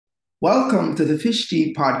Welcome to the Fish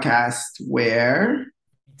Tea podcast, where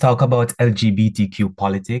Talk about LGBTQ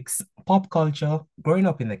politics, pop culture, growing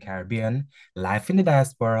up in the Caribbean, life in the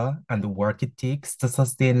diaspora, and the work it takes to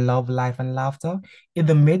sustain love, life, and laughter in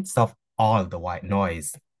the midst of all the white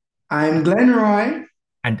noise. I'm Glenroy.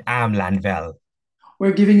 And I'm Lanvel.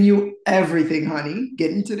 We're giving you everything, honey. Get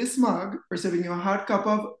into this mug. We're serving you a hot cup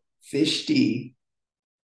of fish tea.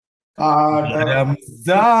 Uh, Bottoms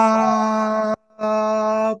up. Bottoms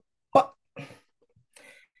up.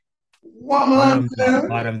 Wamalanville.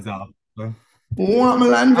 Bottoms up.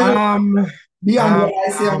 Wamalanville. Um, Beyond what um,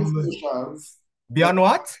 I see on the um, socials. What, beyond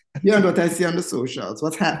what? beyond what I see on the socials.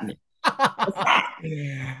 What's happening?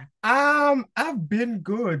 I've been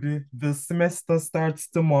good. The semester starts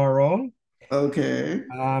tomorrow. Okay.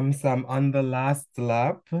 So I'm on the last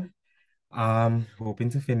lap. Hoping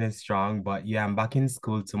to finish strong, but yeah, I'm back in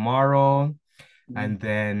school tomorrow, and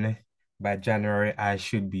then by January I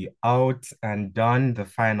should be out and done the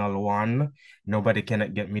final one. Nobody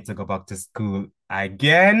can get me to go back to school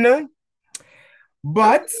again.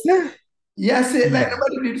 But Yes, it like yeah.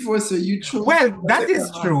 nobody did force you. You chose Well, to that take is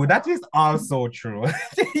them on. true. That is also true.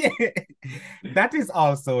 That is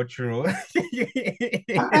also true. I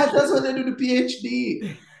thought that's what they do the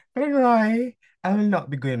PhD. Roy, I will not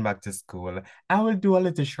be going back to school. I will do a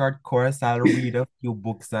little short course. I'll read a few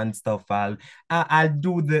books and stuff. I'll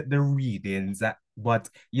do the readings, but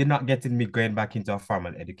you're not getting me going back into a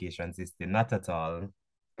formal education system. Not at all.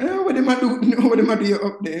 What am I do? What am I do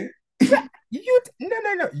up there?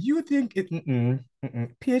 No. You think it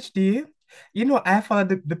PhD? You know, I follow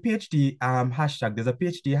the PhD hashtag. There's a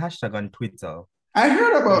PhD hashtag on Twitter. I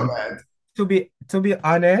heard about And that. to be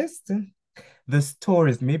honest, the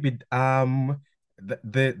stories maybe well,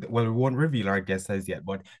 we won't reveal our guest as yet,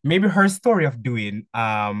 but maybe her story of doing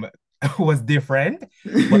was different.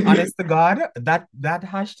 But honest to God, that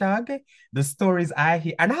hashtag, the stories I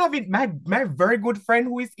hear, and I have it, my very good friend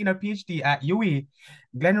who is in a PhD at UWI,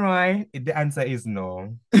 Glenroy, the answer is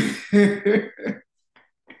no.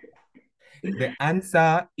 The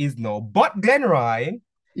answer is no. But Glenroy,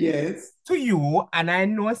 Yes. to you, and I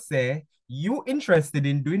know say you interested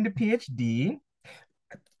in doing the PhD.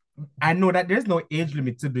 I know that there's no age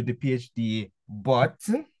limit to do the PhD, but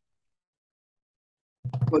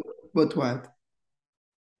But but what?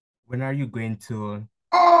 when are you going to,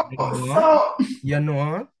 Oh, you know, so you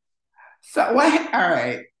know? so why? All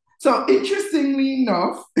right. So interestingly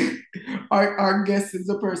enough, our guest is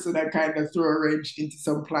the person that kind of threw a wrench into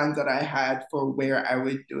some plans that I had for where I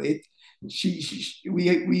would do it.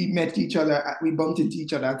 We met each other. We bumped into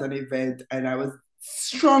each other at an event, and I was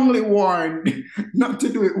strongly warned not to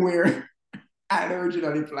do it where I had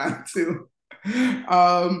originally planned to.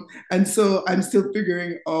 And so I'm still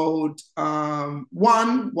figuring out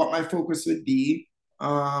one, what my focus would be.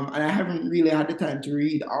 And I haven't really had the time to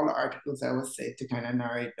read all the articles I was said to kind of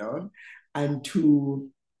narrow it down. And two,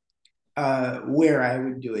 where I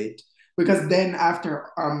would do it. Because then after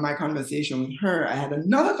my conversation with her, I had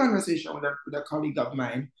another conversation with a colleague of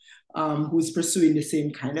mine who's pursuing the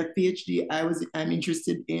same kind of PhD I'm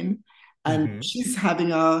interested in, and Mhm. she's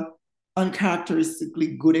having a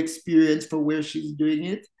uncharacteristically good experience for where she's doing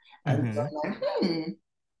it. And so Mhm. I'm like,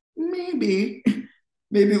 maybe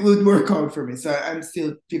maybe it would work out for me. So I'm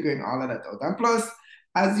still figuring all of that out. And plus,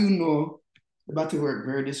 as you know, the battle work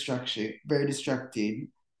very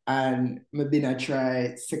distracting. And maybe I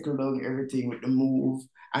try settle down everything with the move.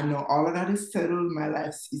 I know all of that is settled. My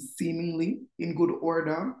life is seemingly in good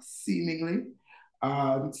order, seemingly.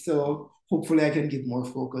 So hopefully I can give more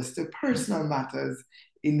focus to personal matters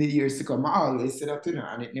in the years to come. I always say that,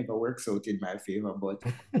 and it never works out in my favor, but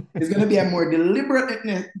there's going to be a more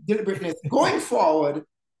deliberateness going forward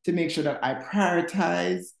to make sure that I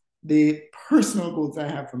prioritize the personal goals I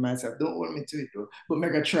have for myself. Don't hold me to it though, but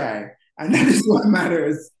make a try. And that is what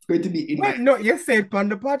matters. It's going to be in Well, my. no, you say it on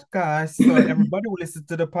the podcast. So everybody who listen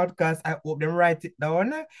to the podcast, I hope them write it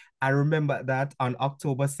down. I remember that on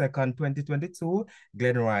October 2nd, 2022,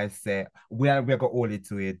 Glenn Rice said, we're gonna hold it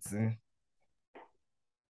to it.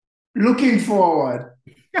 Looking forward.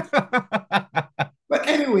 But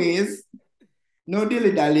anyways, no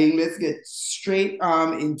dilly dallying. Let's get straight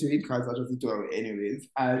into it because I just do it anyways.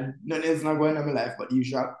 And nothing is not going on in my life but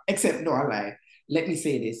usual. Except no, I lie. Let me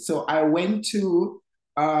say this. So I went to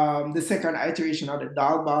the second iteration of the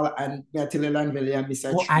dog ball and Matilda Lanville and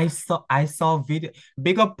Mr. Oh, I saw video.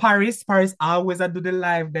 Big up Paris. Paris always I do the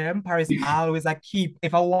live them. Paris always I keep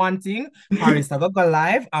if I want thing, Paris I go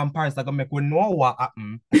live and Paris I go make we know what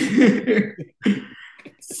happened.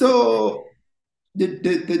 So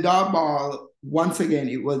the dog ball once again,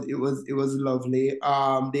 it was lovely.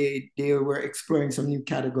 They were exploring some new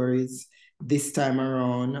categories this time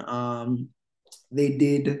around. They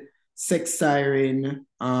did Sex Siren,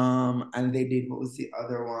 and they did, what was the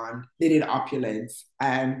other one? They did Opulence,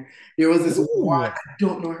 and there was this one, Ooh, I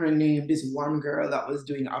don't know her name, this one girl that was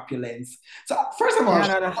doing Opulence. So first of she all,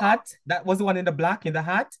 had on a hat. That was the one in the black in the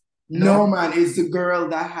hat. no, No. man, it's the girl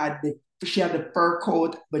that had the she had the fur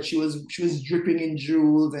coat, but she was dripping in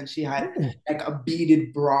jewels, and she had Ooh. like a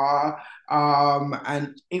beaded bra.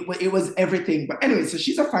 And it was everything. But anyway, so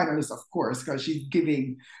she's a finalist, of course, because she's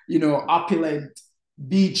giving, opulent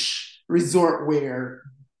beach resort wear,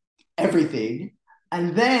 everything.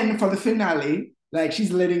 And then for the finale, like,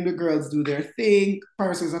 she's letting the girls do their thing.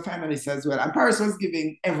 Paris was a finalist as well. And Paris was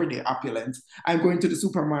giving everyday opulence. I'm going to the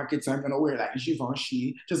supermarket, so I'm going to wear like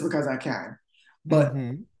Givenchy just because I can. But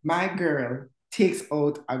Mm-hmm. my girl takes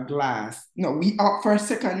out a glass. No, we out for a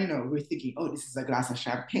second, we're thinking, oh, this is a glass of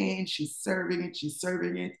champagne. She's serving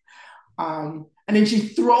it. And then she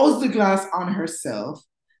throws the glass on herself,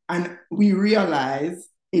 and we realize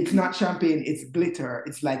it's not champagne, it's glitter.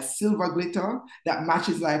 It's like silver glitter that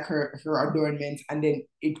matches like her adornment, and then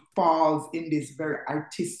it falls in this very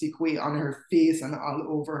artistic way on her face and all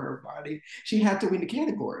over her body. She had to win the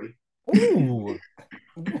category. Ooh.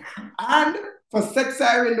 And for Sex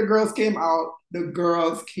Siren, the girls came out. The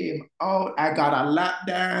girls came out. I got a lap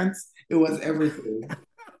dance. It was everything.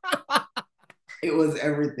 It was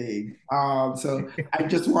everything. So I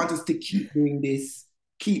just want us to keep doing this,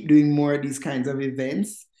 keep doing more of these kinds of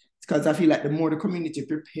events, because I feel like the more the community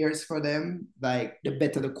prepares for them, like the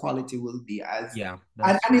better the quality will be. As Yeah, and,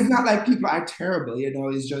 that's and it's true. not like people are terrible,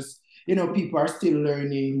 it's just, people are still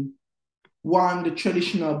learning one, the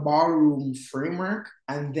traditional ballroom framework,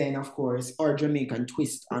 and then of course our Jamaican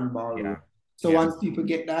twist on ballroom. Yeah. So Yeah. once people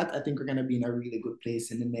get that, I think we're gonna be in a really good place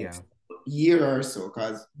in the Yeah. next year or so.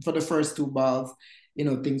 Because for the first two balls,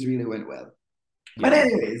 things really went well. But Yeah.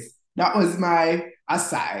 anyways, that was my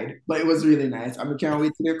aside. But it was really nice. I can't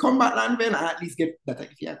wait to come back, Landville, and at least get that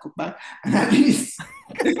if you come back, and at least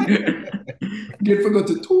get to go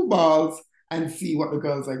to two balls and see what the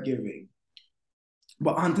girls are giving.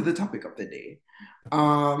 But on to the topic of the day.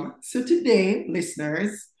 So today,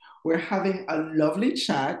 listeners, we're having a lovely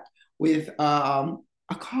chat with a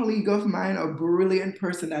colleague of mine, a brilliant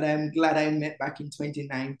person that I'm glad I met back in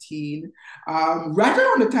 2019, right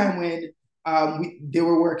around the time when they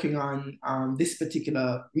were working on this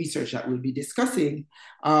particular research that we'll be discussing.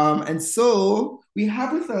 And so we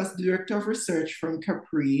have with us the Director of Research from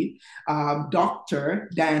Capri, Dr.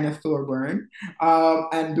 Diana Thorburn.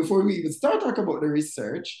 And before we even start talking about the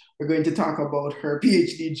research, we're going to talk about her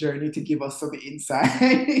PhD journey to give us some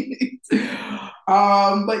insight.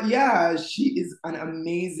 But yeah, she is an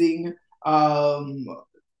amazing um,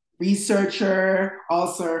 researcher.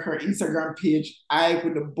 Also, her Instagram page, I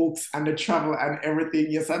with the books and the travel and everything.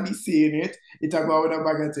 Yes, I'll be seeing it. It's about with the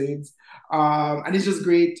bag of things. And it's just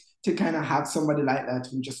great to kind of have somebody like that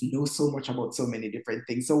who just knows so much about so many different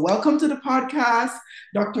things. So welcome to the podcast,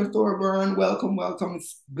 Dr. Thorburn. Welcome, welcome.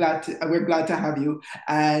 We're glad to have you.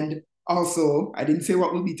 And also, I didn't say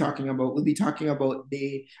what we'll be talking about. We'll be talking about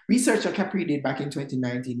the research that Capri did back in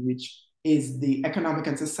 2019, which is the economic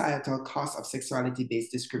and societal cost of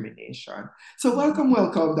sexuality-based discrimination. So welcome,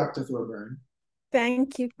 welcome, Dr. Thorburn.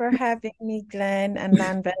 Thank you for having me, Glenn and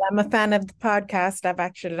Landville. I'm a fan of the podcast. I've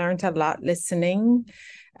actually learned a lot listening.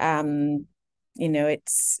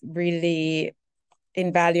 It's really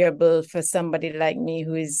invaluable for somebody like me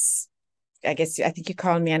who is, I think you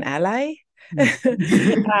call me an ally,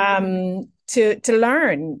 to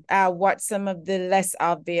learn what some of the less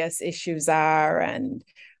obvious issues are, and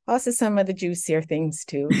also some of the juicier things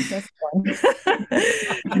too. That's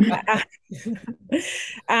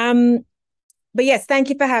fun. But yes, thank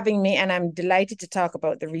you for having me. And I'm delighted to talk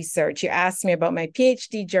about the research. You asked me about my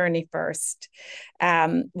PhD journey first,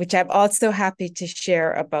 which I'm also happy to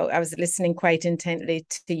share about. I was listening quite intently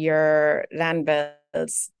to your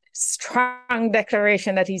Landville's strong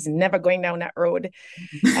declaration that he's never going down that road.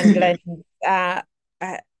 And Glenn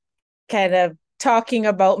kind of talking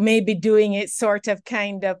about maybe doing it sort of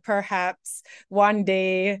kind of perhaps one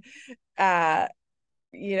day,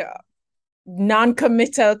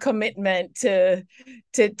 non-committal commitment to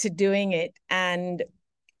doing it. And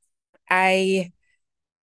I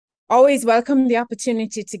always welcome the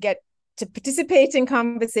opportunity to get to participate in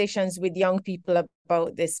conversations with young people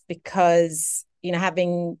about this, because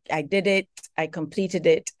I did it, I completed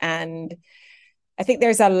it, and I think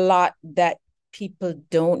there's a lot that people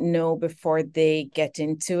don't know before they get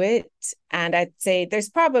into it. And I'd say there's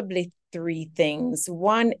probably three things.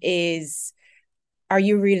 One is are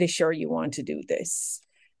you really sure you want to do this?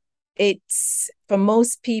 It's, for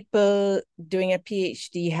most people, doing a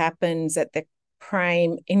PhD happens at the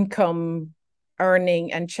prime income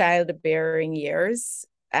earning and childbearing years,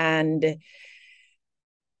 and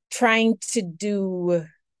trying to do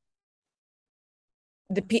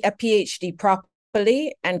a PhD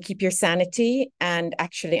properly and keep your sanity and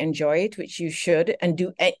actually enjoy it, which you should, and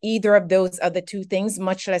do either of those other two things,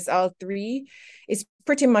 much less all three, is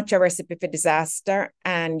pretty much a recipe for disaster.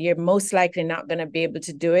 And you're most likely not going to be able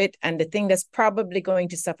to do it. And the thing that's probably going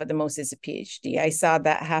to suffer the most is a PhD. I saw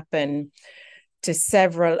that happen to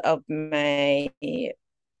several of my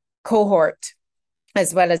cohort,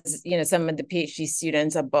 as well as, you know, some of the PhD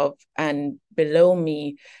students above and below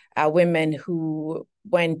me, women who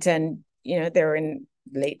went and, you know, they're in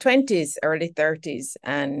late 20s, early 30s,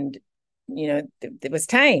 and, you know, it was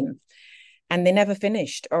time. And they never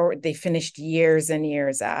finished, or they finished years and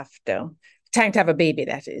years after. Time to have a baby,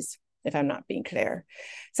 that is, if I'm not being clear.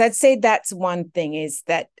 So I'd say that's one thing, is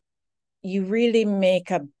that you really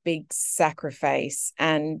make a big sacrifice.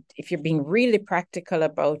 And if you're being really practical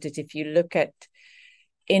about it, if you look at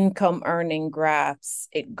income earning graphs,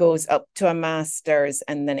 it goes up to a master's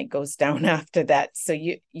and then it goes down after that. So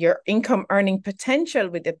your income earning potential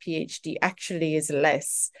with a PhD actually is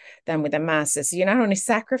less than with a master's. So you're not only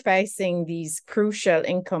sacrificing these crucial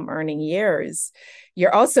income earning years,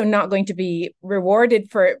 you're also not going to be rewarded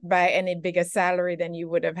for it by any bigger salary than you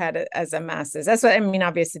would have had as a master's. That's what I mean.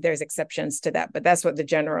 Obviously, there's exceptions to that, but that's what the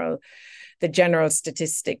general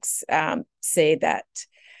statistics say that.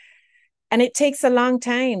 And it takes a long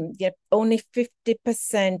time, yet only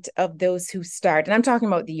 50% of those who start, and I'm talking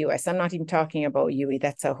about the US, I'm not even talking about UWI,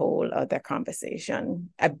 that's a whole other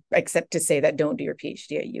conversation, except to say that don't do your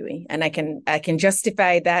PhD at UWI. And I can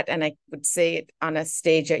justify that, and I would say it on a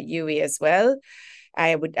stage at UWI as well.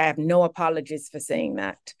 I have no apologies for saying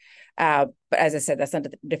that. But as I said, that's not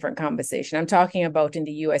a different conversation. I'm talking about in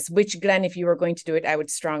the US, which, Glenn, if you were going to do it, I would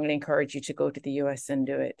strongly encourage you to go to the US and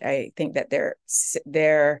do it. I think that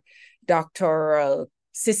their doctoral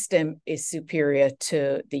system is superior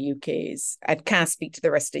to the UK's. I can't speak to the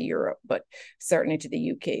rest of Europe, but certainly to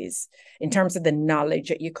the UK's in terms of the knowledge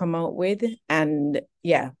that you come out with. And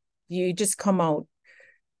yeah, you just come out,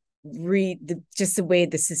 just the way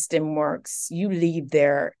the system works, you leave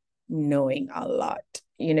there knowing a lot.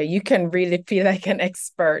 You know, you can really feel like an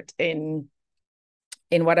expert in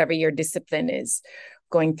whatever your discipline is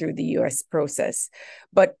going through the US process.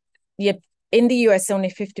 But yeah, in the US, only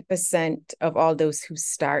 50% of all those who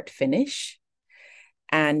start finish.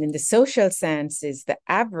 And in the social sciences, the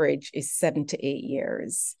average is 7 to 8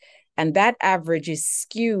 years. And that average is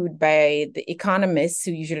skewed by the economists,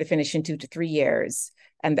 who usually finish in 2 to 3 years,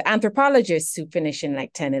 and the anthropologists, who finish in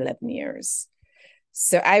like 10, 11 years.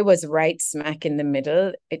 So I was right smack in the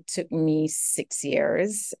middle. It took me 6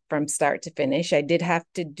 years from start to finish. I did have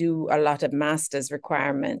to do a lot of master's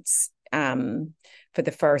requirements for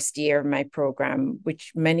the first year of my program,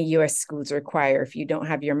 which many US schools require. If you don't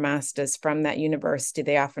have your master's from that university,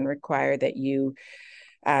 they often require that you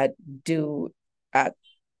do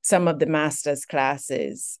some of the master's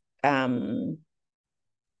classes. So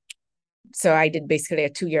I did basically a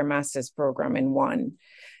 2-year master's program in one.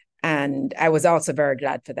 And I was also very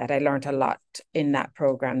glad for that. I learned a lot in that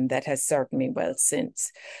program that has served me well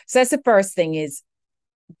since. So that's the first thing, is,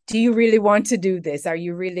 do you really want to do this? Are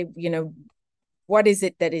you really, you know, what is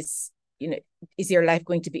it that is, you know, is your life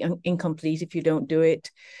going to be incomplete if you don't do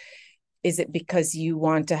it? Is it because you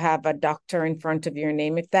want to have a doctor in front of your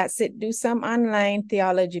name? If that's it, do some online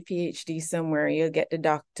theology PhD somewhere. You'll get the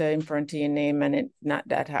doctor in front of your name, and it's not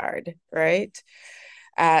that hard, right?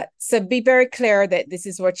 So be very clear that this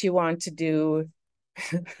is what you want to do.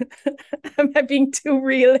 Am I being too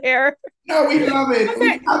real here? No, we love it.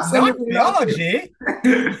 We absolutely love theology.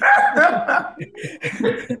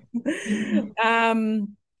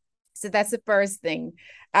 So that's the first thing.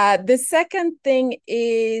 The second thing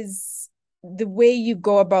is the way you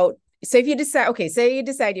go about. So if you decide, okay, say you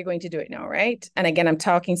decide you're going to do it now, right? And again, I'm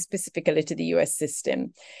talking specifically to the US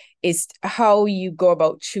system, is how you go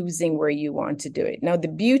about choosing where you want to do it. Now, the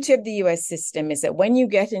beauty of the US system is that when you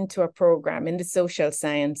get into a program in the social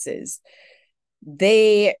sciences,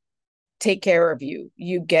 they take care of you.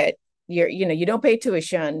 You get you don't pay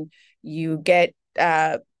tuition, you get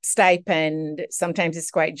stipend. Sometimes it's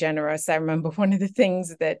quite generous. I remember one of the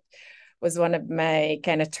things that was one of my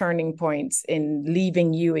kind of turning points in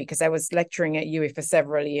leaving UWI, because I was lecturing at UWI for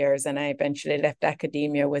several years and I eventually left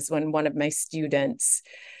academia, was when one of my students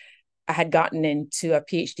had gotten into a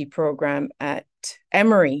PhD program at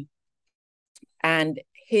Emory. And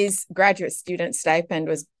his graduate student stipend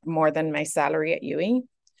was more than my salary at UWI.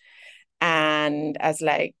 And I was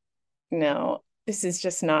like, no, this is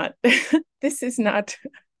just not, this is not,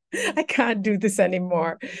 I can't do this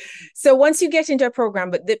anymore. So once you get into a program,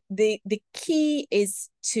 but the key is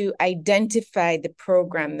to identify the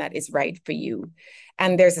program that is right for you.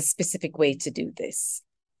 And there's a specific way to do this.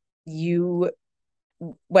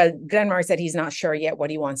 Glenmore said he's not sure yet what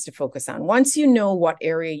he wants to focus on. Once you know what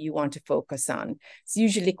area you want to focus on, it's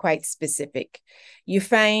usually quite specific. You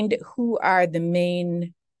find who are the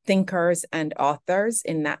main thinkers and authors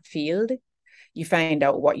in that field. You find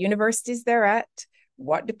out what universities they're at,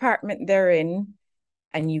 what department they're in,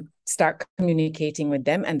 and you start communicating with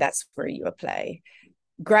them, and that's where you apply.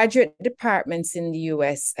 Graduate departments in the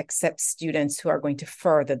US accept students who are going to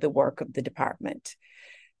further the work of the department.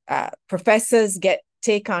 Professors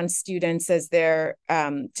take on students as their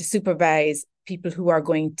to supervise people who are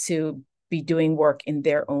going to be doing work in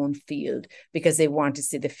their own field because they want to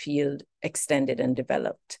see the field extended and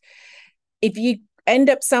developed. If you end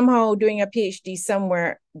up somehow doing a PhD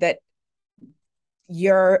somewhere that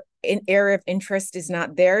your area of interest is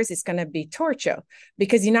not theirs, it's going to be torture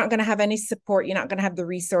because you're not going to have any support. You're not going to have the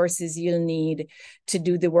resources you'll need to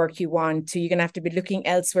do the work you want to. You're going to have to be looking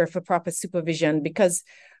elsewhere for proper supervision, because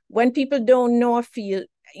when people don't know a field,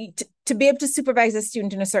 to be able to supervise a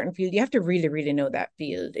student in a certain field, you have to really, really know that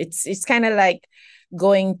field. It's kind of like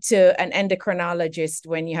going to an endocrinologist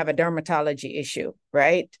when you have a dermatology issue,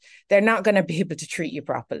 right? They're not going to be able to treat you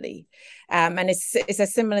properly. And it's a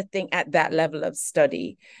similar thing at that level of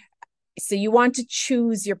study. So you want to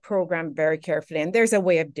choose your program very carefully, and there's a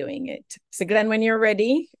way of doing it. So Glenn, when you're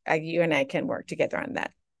ready, you and I can work together on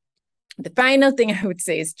that. The final thing I would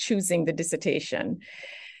say is choosing the dissertation.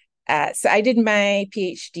 So I did my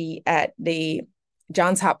PhD at the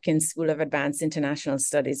Johns Hopkins School of Advanced International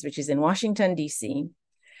Studies, which is in Washington, D.C.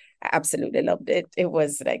 I absolutely loved it. It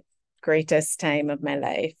was like greatest time of my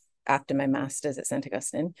life after my master's at St.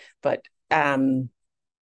 Augustine.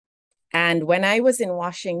 And when I was in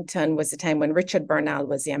Washington was the time when Richard Bernal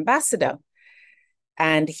was the ambassador.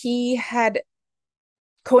 And he had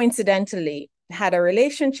coincidentally had a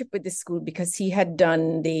relationship with the school because he had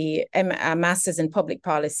done the master's in public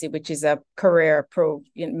policy, which is a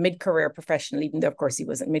mid-career professional, even though of course he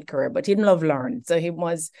wasn't mid-career, but he didn't learn. So he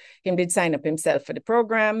did sign up himself for the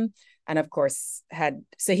program. And of course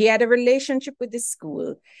he had a relationship with the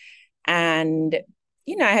school. And,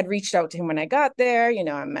 I had reached out to him when I got there,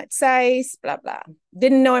 I'm at SAIS, blah, blah.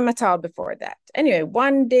 Didn't know him at all before that. Anyway,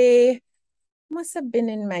 one day, must have been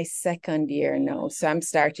in my second year now. So I'm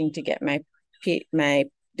starting to get my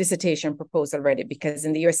dissertation proposal ready, because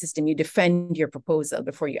in the US system, you defend your proposal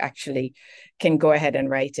before you actually can go ahead and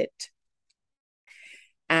write it.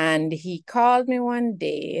 And he called me one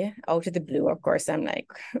day out of the blue. Of course, I'm like,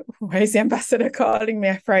 why is the ambassador calling me?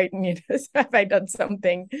 I'm frightened. Have I done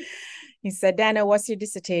something? He said, Dana, what's your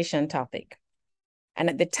dissertation topic? And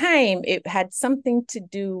at the time, it had something to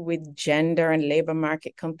do with gender and labor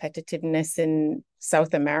market competitiveness in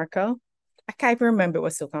South America. I can't even remember. It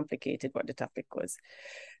was so complicated what the topic was.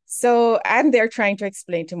 So I'm there trying to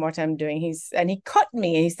explain to him what I'm doing. And he cut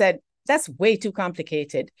me and he said, that's way too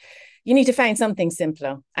complicated. You need to find something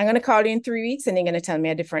simpler. I'm going to call you in 3 weeks and you're going to tell me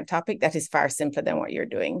a different topic that is far simpler than what you're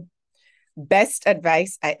doing. Best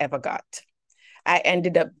advice I ever got. I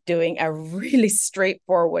ended up doing a really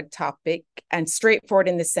straightforward topic, and straightforward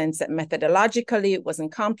in the sense that methodologically it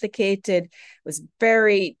wasn't complicated. It was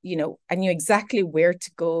very, I knew exactly where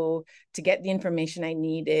to go to get the information I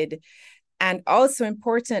needed. And also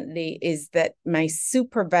importantly is that my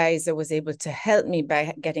supervisor was able to help me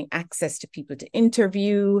by getting access to people to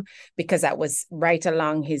interview, because that was right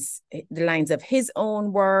along the lines of his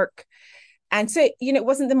own work. And so, it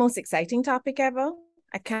wasn't the most exciting topic ever.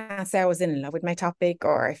 I can't say I was in love with my topic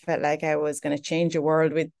or I felt like I was going to change the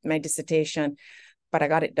world with my dissertation, but I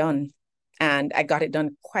got it done. And I got it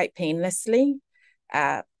done quite painlessly.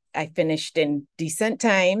 I finished in decent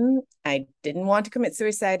time. I didn't want to commit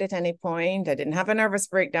suicide at any point. I didn't have a nervous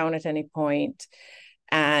breakdown at any point.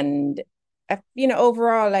 And,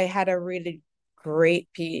 overall, I had a really great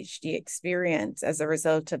PhD experience as a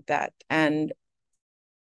result of that. And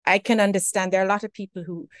I can understand there are a lot of people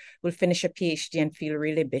who will finish a PhD and feel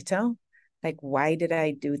really bitter. Like, why did I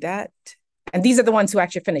do that? And these are the ones who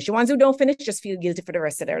actually finish. The ones who don't finish just feel guilty for the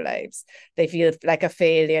rest of their lives. They feel like a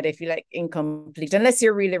failure. They feel like incomplete, unless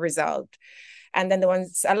you're really resolved. And then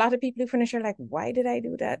a lot of people who finish are like, why did I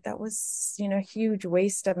do that? That was, a huge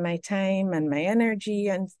waste of my time and my energy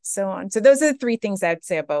and so on. So those are the 3 things I'd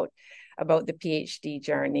say about the PhD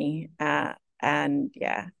journey. And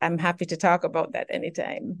yeah, I'm happy to talk about that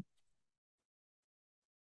anytime.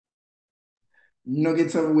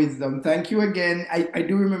 Nuggets of wisdom. Thank you again. I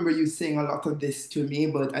do remember you saying a lot of this to me,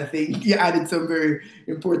 but I think you added some very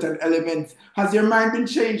important elements. Has your mind been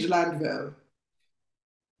changed, Landville?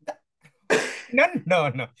 No, no,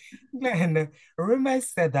 no. Glenn, remember I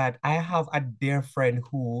said that I have a dear friend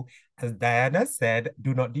who, as Diana said,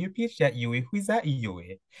 do not do your PhD at UWI, who is at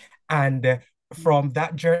UWI. And from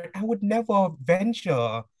that journey, I would never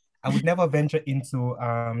venture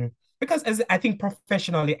into because as I think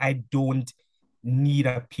professionally, I don't need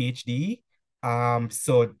a PhD.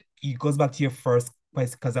 So it goes back to your first question,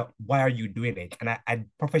 because why are you doing it? And I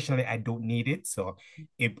professionally I don't need it, so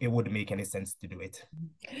it wouldn't make any sense to do it.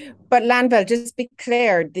 But Landville, just be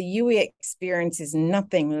clear, the UE experience is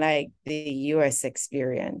nothing like the US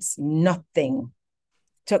experience. Nothing.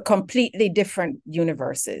 To completely different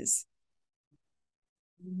universes.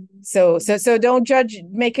 So don't judge,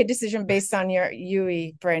 make a decision based on your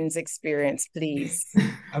UE friend's experience, please.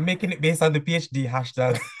 I'm making it based on the PhD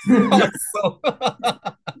hashtag. Also.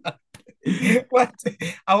 What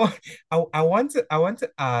I want to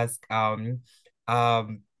ask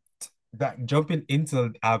that jumping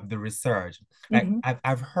into the research, like Mhm.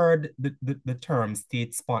 I've heard the term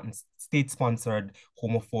state sponsored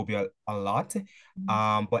homophobia a lot,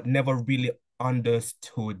 but never really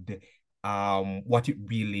understood what it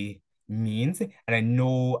really means. And I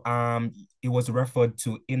know it was referred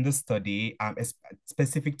to in the study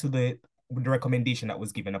specific to the recommendation that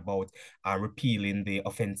was given about repealing the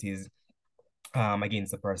Offenses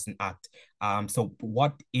Against the Person Act. So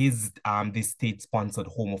what is this state-sponsored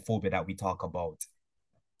homophobia that we talk about?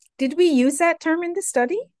 Did we use that term in the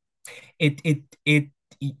study? It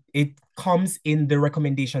comes in the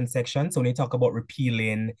recommendation section. So when they talk about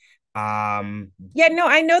repealing, yeah, no,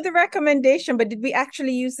 I know the recommendation, but did we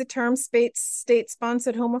actually use the term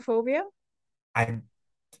state-sponsored homophobia?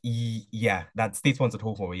 Yeah, that state-sponsored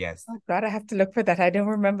homophobia, yes. Oh God, I have to look for that. I don't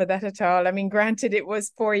remember that at all. I mean, granted, it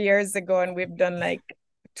was 4 years ago, and we've done like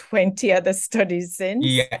 20 other studies since.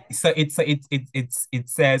 Yeah, so it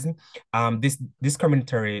says this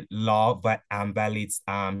discriminatory law violates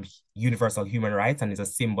universal human rights and is a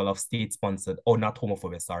symbol of state-sponsored, oh, not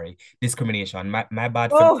homophobia, sorry, discrimination. My bad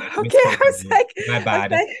for Oh, okay. my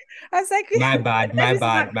bad. I was like, my bad, my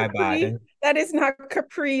bad, my bad. That is not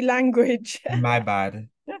Capri language. My bad.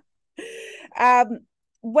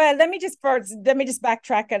 Well, let me just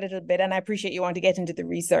backtrack a little bit, and I appreciate you want to get into the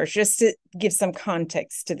research just to give some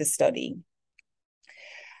context to the study.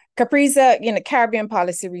 CAPRI's Caribbean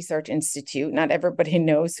Policy Research Institute. Not everybody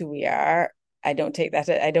knows who we are. I don't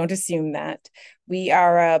assume that. We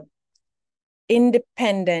are a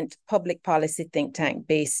independent public policy think tank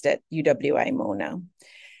based at UWI Mona.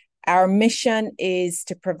 Our mission is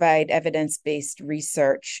to provide evidence-based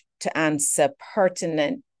research to answer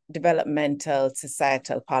pertinent developmental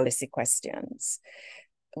societal policy questions.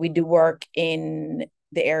 We do work in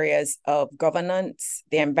the areas of governance,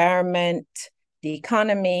 the environment, the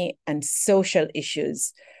economy, and social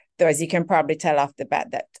issues, though as you can probably tell off the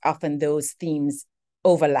bat that often those themes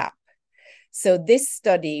overlap. So this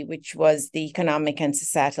study, which was the economic and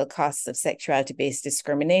societal costs of sexuality-based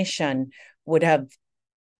discrimination, would have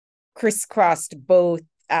crisscrossed both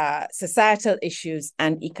societal issues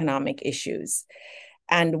and economic issues.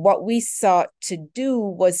 And what we sought to do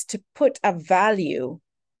was to put a value,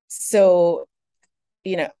 so,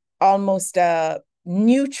 almost a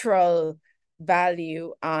neutral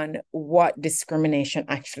value on what discrimination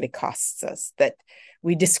actually costs us, that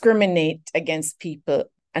we discriminate against people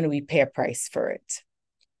and we pay a price for it.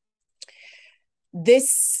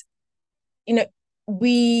 This,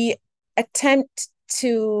 we attempt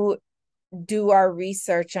to do our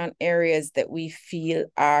research on areas that we feel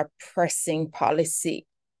are pressing policy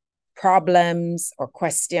problems or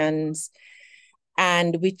questions.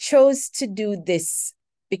 And we chose to do this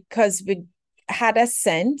because we had a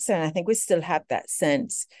sense, and I think we still have that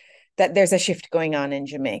sense, that there's a shift going on in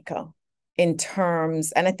Jamaica in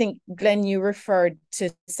terms, and I think, Glenn, you referred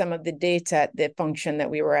to some of the data at the function that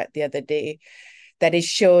we were at the other day that is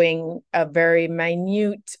showing a very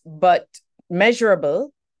minute but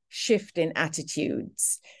measurable shift in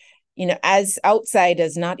attitudes. As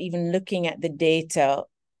outsiders, not even looking at the data,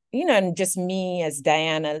 and just me as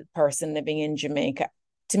Diana, person living in Jamaica,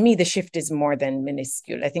 to me, the shift is more than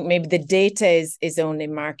minuscule. I think maybe the data is only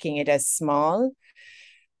marking it as small,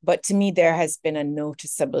 but to me, there has been a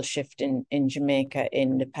noticeable shift in Jamaica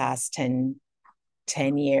in the past 10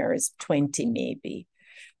 years, 20 maybe,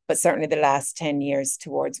 but certainly the last 10 years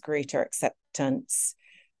towards greater acceptance.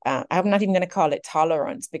 I'm not even going to call it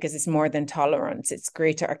tolerance, because it's more than tolerance. It's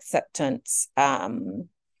greater acceptance and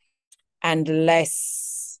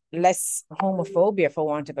less homophobia, for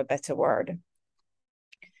want of a better word.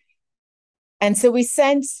 And so we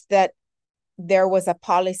sensed that there was a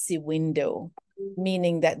policy window,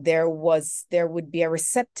 meaning that there would be a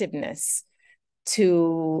receptiveness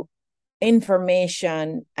to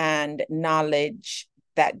information and knowledge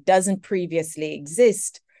that doesn't previously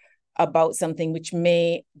exist about something, which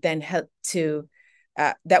may then help to,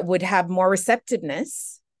 that would have more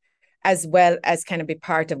receptiveness, as well as kind of be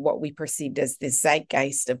part of what we perceived as the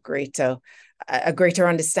zeitgeist of a greater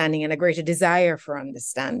understanding and a greater desire for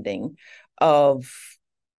understanding of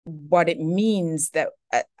what it means that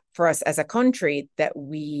for us as a country that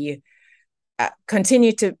we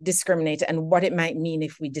continue to discriminate, and what it might mean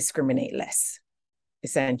if we discriminate less,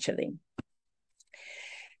 essentially.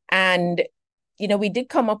 And, we did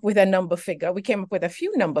come up with a number figure. We came up with a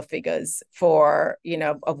few number figures for,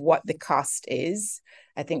 of what the cost is.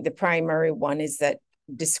 I think the primary one is that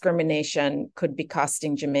discrimination could be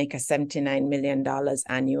costing Jamaica $79 million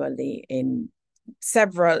annually in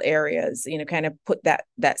several areas, kind of put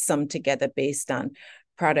that sum together based on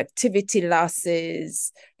productivity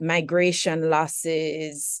losses, migration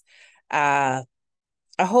losses, a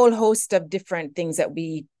whole host of different things that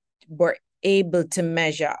we were able to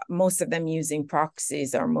measure, most of them using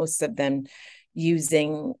proxies, or most of them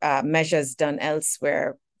using measures done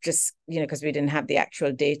elsewhere, just, because we didn't have the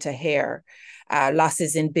actual data here.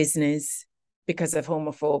 Losses in business because of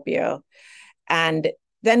homophobia. And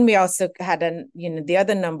then we also had the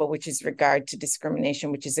other number, which is regard to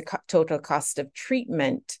discrimination, which is the total cost of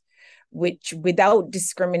treatment, which without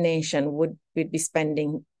discrimination we'd be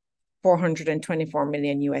spending 424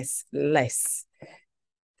 million US less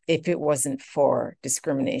if it wasn't for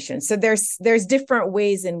discrimination. So there's different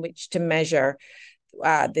ways in which to measure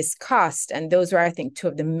this cost, and those were, I think, two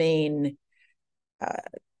of the main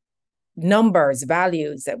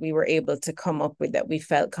values that we were able to come up with, that we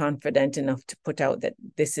felt confident enough to put out, that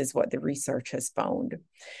this is what the research has found.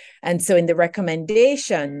 And so in the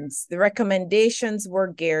recommendations were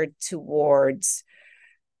geared towards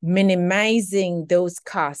minimizing those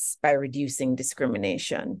costs by reducing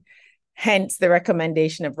discrimination. Hence the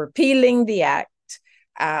recommendation of repealing the act.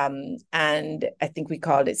 And I think we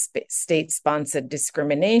called it state-sponsored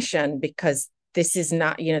discrimination, because this is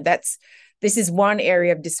not, this is one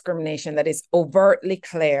area of discrimination that is overtly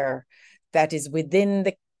clear, that is within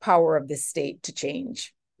the power of the state to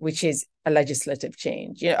change, which is a legislative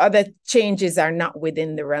change. Other changes are not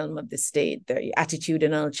within the realm of the state. The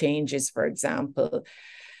attitudinal changes, for example,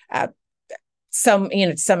 to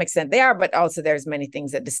some extent they are, but also there's many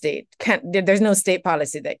things that the state can't. There's no state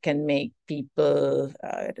policy that can make people,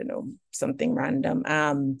 I don't know, something random,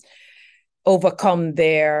 overcome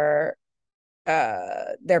their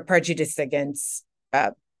prejudice against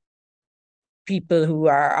people who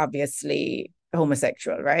are obviously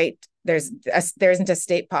homosexual, right? There isn't a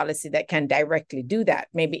state policy that can directly do that,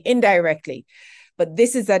 maybe indirectly, but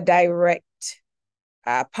this is a direct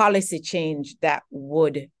policy change that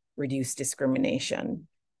would reduce discrimination.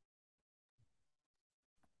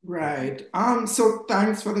 Right. So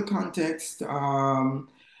thanks for the context.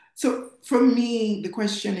 So for me, the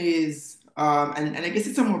question is, and I guess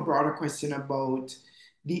it's a more broader question about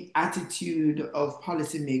the attitude of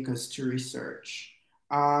policymakers to research.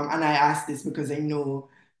 And I ask this because I know,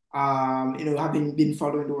 having been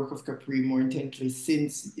following the work of Capri more intently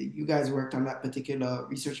since you guys worked on that particular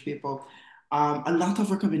research paper, a lot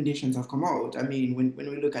of recommendations have come out. I mean, when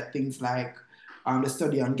we look at things like the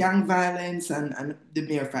study on gang violence, and the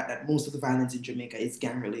mere fact that most of the violence in Jamaica is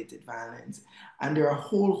gang-related violence. And there are a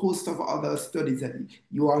whole host of other studies that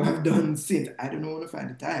you all have done since. I don't know when to find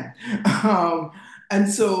the time. And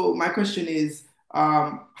so my question is,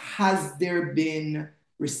 has there been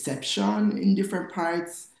reception in different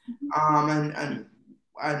parts? And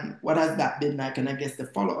what has that been like? And I guess the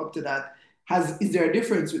follow-up to that, is there a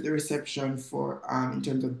difference with the reception for in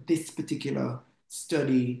terms of this particular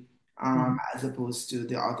study as opposed to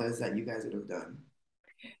the others that you guys would have done?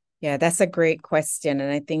 Yeah, that's a great question.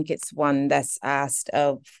 And I think it's one that's asked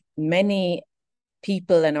of many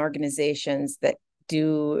people and organizations that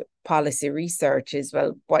do policy research as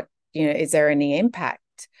well. Is there any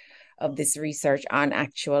impact of this research on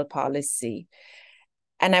actual policy?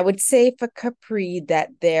 And I would say for Capri that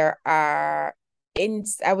I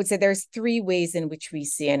would say there's three ways in which we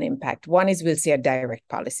see an impact. One is we'll see a direct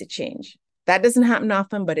policy change. That doesn't happen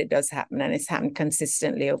often, but it does happen, and it's happened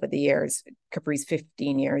consistently over the years. Capri's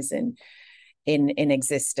 15 years in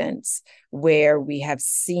existence, where we have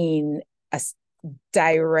seen a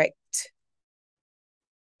direct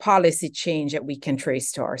policy change that we can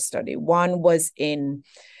trace to our study. One was in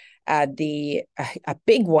A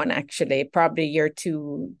big one, actually, probably you're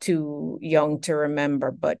too young to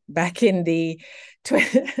remember, but back in the I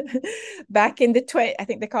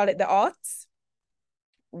think they call it the aughts,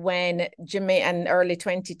 when Jamaica and early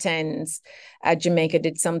 2010s, Jamaica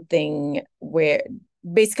did something where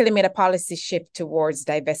basically made a policy shift towards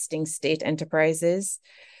divesting state enterprises,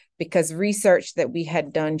 because research that we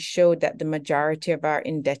had done showed that the majority of our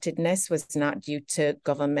indebtedness was not due to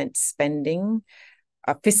government spending,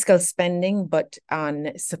 fiscal spending, but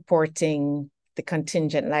on supporting the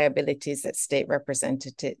contingent liabilities that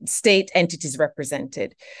state entities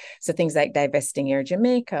represented. So things like divesting Air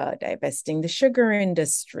Jamaica, divesting the sugar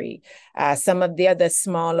industry, some of the other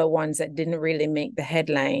smaller ones that didn't really make the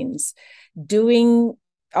headlines. Doing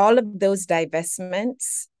all of those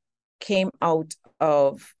divestments came out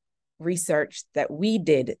of research that we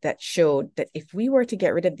did that showed that if we were to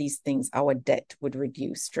get rid of these things, our debt would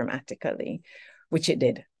reduce dramatically, which it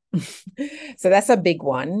did. So that's a big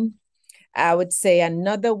one. I would say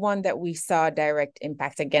another one that we saw direct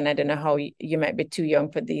impact. Again, I don't know how you might be too young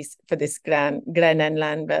for this, Glenn and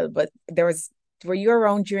Lanville, but were you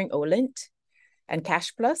around during Olint and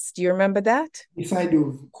Cash Plus? Do you remember that? Yes, I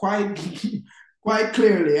do. Quite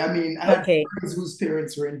clearly. I mean, I had friends whose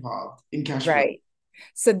parents were involved in Cash Plus. Right.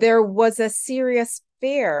 So there was a serious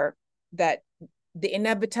fear that the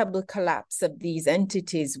inevitable collapse of these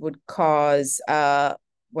entities would cause,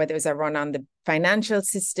 whether it was a run on the financial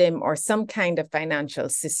system or some kind of financial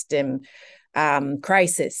system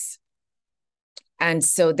crisis. And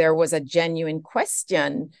so there was a genuine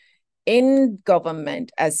question in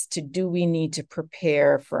government as to, do we need to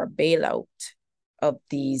prepare for a bailout of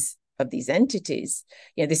these entities?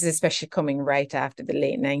 You know, this is especially coming right after the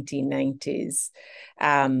late 1990s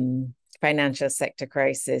financial sector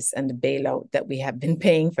crisis and the bailout that we have been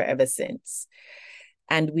paying for ever since.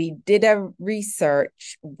 And we did a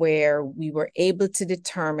research where we were able to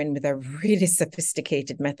determine, with a really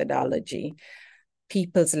sophisticated methodology,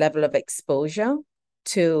 people's level of exposure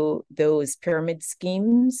to those pyramid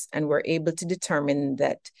schemes. And we're able to determine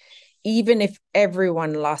that even if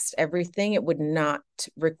everyone lost everything, it would not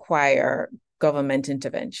require government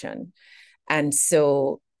intervention. And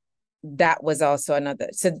so that was also another.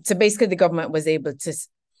 So basically the government was able to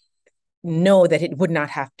know that it would not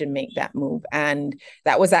have to make that move. And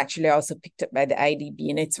that was actually also picked up by the IDB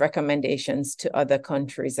in its recommendations to other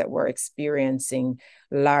countries that were experiencing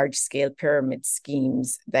large-scale pyramid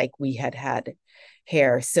schemes like we had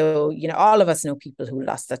here. So, you know, all of us know people who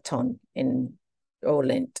lost a ton in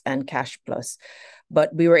Olint and Cash Plus,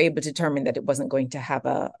 but we were able to determine that it wasn't going to have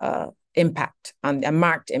a marked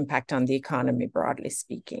impact on the economy, broadly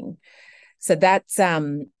speaking. So that's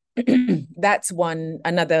another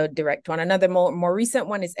direct one. Another more recent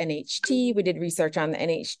one is NHT. We did research on the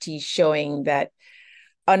NHT showing that,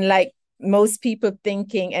 unlike most people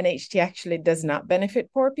thinking, NHT actually does not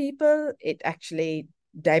benefit poor people. It actually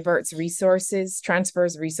diverts resources,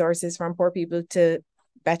 transfers resources from poor people to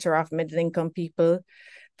better off middle income people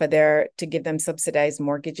to give them subsidized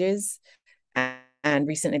mortgages. And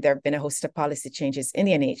recently there have been a host of policy changes in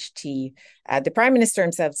the NHT. The Prime Minister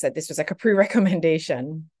himself said this was like a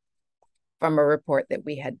pre-recommendation from a report that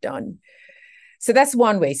we had done. So that's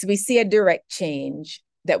one way. So we see a direct change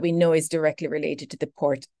that we know is directly related to the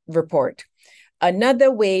report.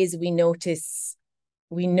 Another way is we notice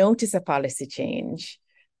a policy change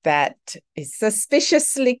that is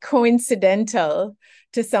suspiciously coincidental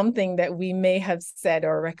to something that we may have said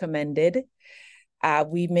or recommended.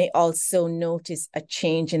 We may also notice a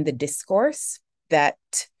change in the discourse that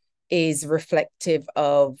is reflective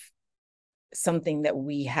of something that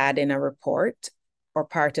we had in a report or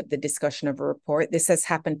part of the discussion of a report. This has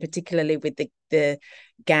happened particularly with the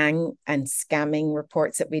gang and scamming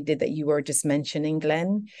reports that we did that you were just mentioning,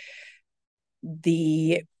 Glenn.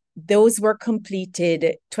 Those were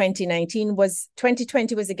completed.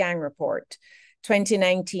 2020 was a gang report.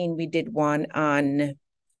 2019, we did one on,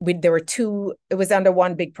 there were two, it was under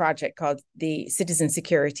one big project called the Citizen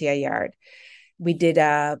Security Yard. We did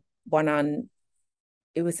one on,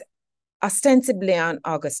 it was ostensibly on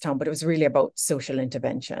August Town, but it was really about social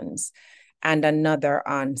interventions, and another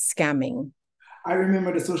on scamming. I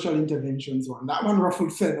remember the social interventions one. That one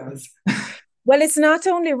ruffled feathers. Well, it's not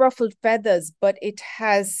only ruffled feathers, but it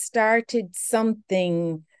has started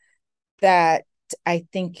something that I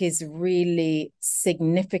think is really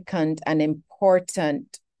significant and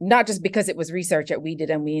important, not just because it was research that we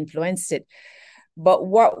did and we influenced it, but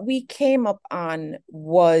what we came up on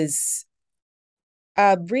was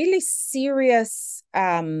a really serious,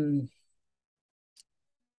 how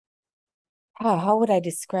would I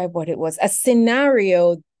describe what it was? A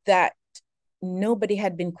scenario that nobody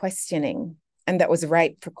had been questioning, and that was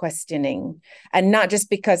ripe for questioning. And not just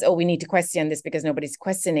because, oh, we need to question this because nobody's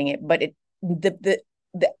questioning it, but the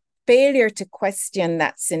failure to question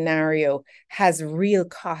that scenario has real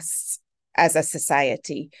costs as a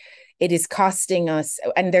society. It is costing us,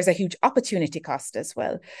 and there's a huge opportunity cost as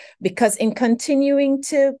well, because in continuing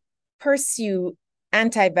to pursue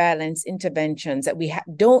anti-violence interventions that we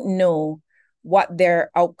don't know what their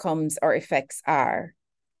outcomes or effects are,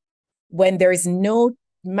 when there is no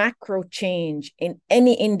macro change in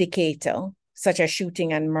any indicator, such as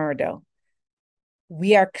shooting and murder,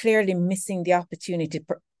 we are clearly missing the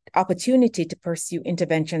opportunity to pursue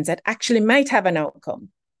interventions that actually might have an outcome,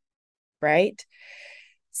 right?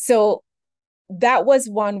 So that was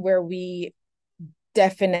one where we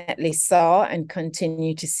definitely saw and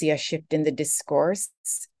continue to see a shift in the discourse.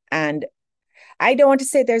 And I don't want to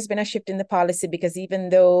say there's been a shift in the policy, because even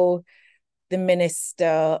though the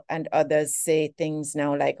minister and others say things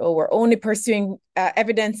now like, oh, we're only pursuing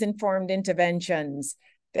evidence-informed interventions,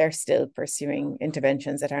 they're still pursuing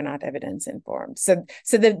interventions that are not evidence-informed. So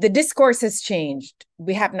the discourse has changed.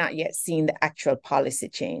 We have not yet seen the actual policy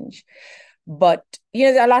change. But,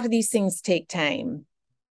 you know, a lot of these things take time.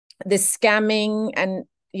 The scamming and,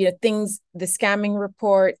 you know, the scamming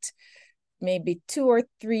report, maybe 2 or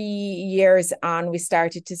 3 years on, we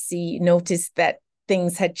started to notice that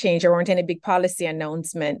things had changed. There weren't any big policy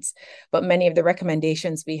announcements, but many of the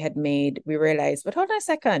recommendations we had made, we realized, but hold on a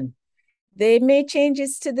second, they made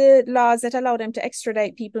changes to the laws that allow them to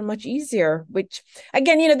extradite people much easier, which,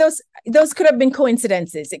 again, you know, those could have been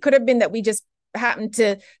coincidences. It could have been that we just happened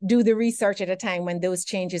to do the research at a time when those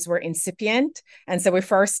changes were incipient, and so we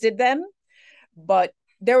first did them. But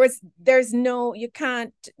there's no, you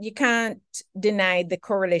can't deny the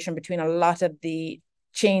correlation between a lot of the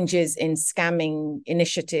changes in scamming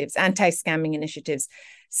initiatives, anti-scamming initiatives,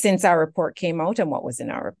 since our report came out and what was in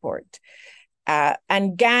our report.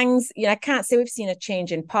 And gangs, you know, I can't say we've seen a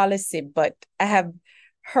change in policy, but I have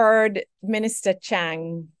heard Minister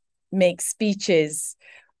Chang make speeches,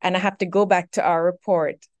 and I have to go back to our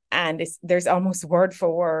report, and there's almost word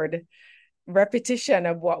for word repetition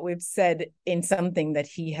of what we've said in something that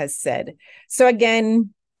he has said. So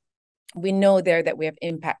again, we know there that we have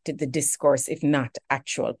impacted the discourse, if not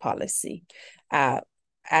actual policy.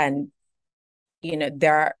 And, you know,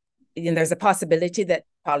 there's a possibility that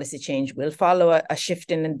policy change will follow a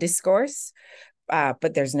shift in the discourse,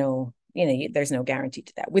 but there's no guarantee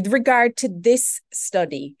to that. With regard to this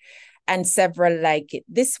study and several like it,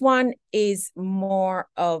 this one is more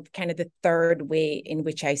of kind of the third way in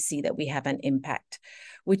which I see that we have an impact,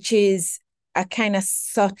 which is a kind of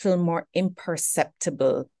subtle, more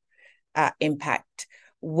imperceptible impact,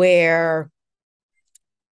 where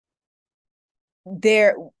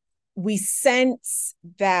we sense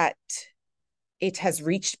that it has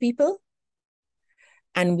reached people,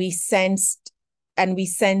 and we sense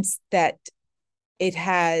that it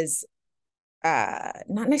has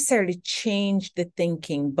not necessarily changed the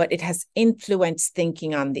thinking, but it has influenced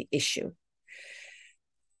thinking on the issue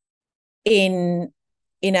in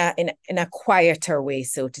a quieter way,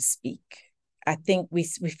 so to speak. I think we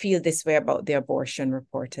feel this way about the abortion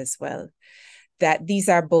report as well, that these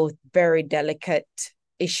are both very delicate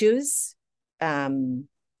issues.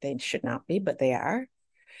 They should not be, but they are.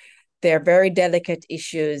 They're very delicate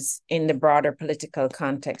issues in the broader political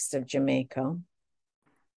context of Jamaica.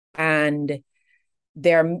 And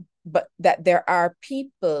there are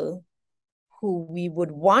people who we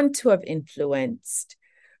would want to have influenced,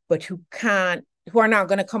 but who are not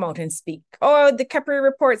going to come out and speak. Oh, the Capri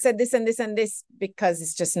report said this and this and this, because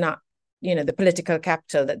it's just not, you know, the political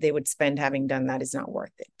capital that they would spend having done that is not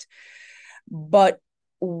worth it. But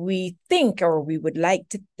we think, or we would like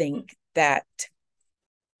to think, that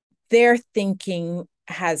their thinking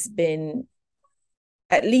has been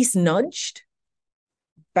at least nudged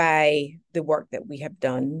by the work that we have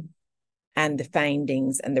done and the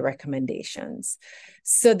findings and the recommendations,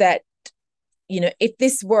 so that, you know, if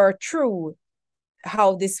this were true,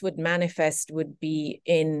 how this would manifest would be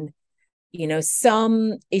in, you know,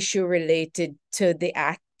 some issue related to the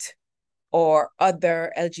act or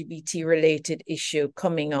other LGBT related issue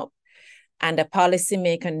coming up, and a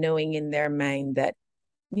policymaker knowing in their mind that,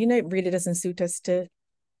 you know, it really doesn't suit us to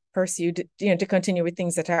pursue, you know, to continue with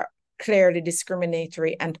things that are clearly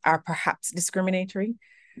discriminatory and are perhaps discriminatory,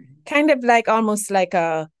 kind of like almost like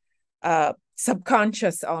a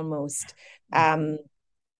subconscious almost.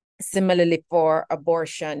 Similarly for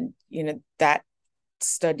abortion, you know, that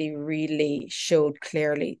study really showed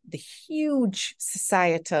clearly the huge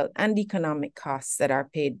societal and economic costs that are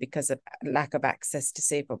paid because of lack of access to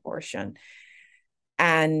safe abortion.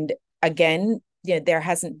 And again, there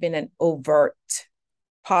hasn't been an overt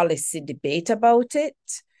policy debate about it,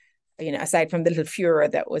 aside from the little furor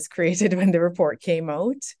that was created when the report came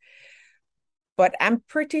out. But I'm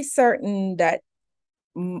pretty certain that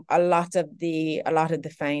a lot of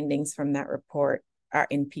the findings from that report are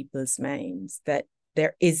in people's minds, that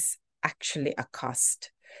there is actually a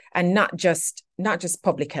cost, and not just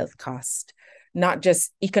public health cost, not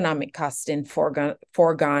just economic cost in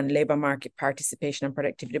foregone labor market participation and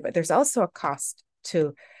productivity, but there's also a cost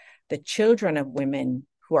to the children of women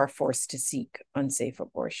who are forced to seek unsafe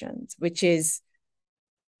abortions, which is,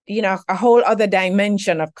 a whole other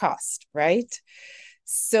dimension of cost, right?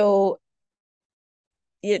 So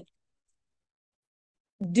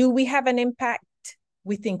do we have an impact?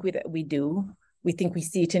 We think we do. We think we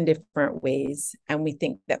see it in different ways. And we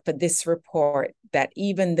think that for this report, that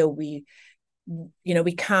even though we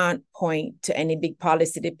can't point to any big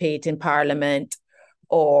policy debate in Parliament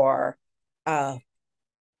or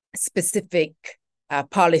specific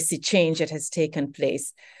policy change that has taken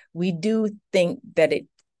place, we do think that it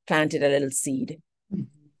planted a little seed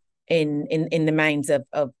in the minds of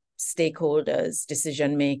stakeholders,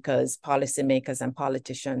 decision makers, policymakers, and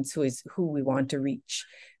politicians, who we want to reach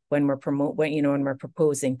when we're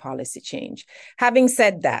proposing policy change. Having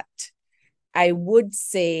said that, I would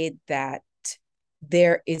say that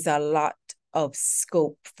there is a lot of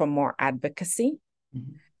scope for more advocacy.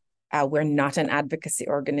 We're not an advocacy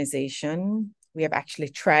organization. We have actually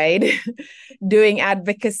tried doing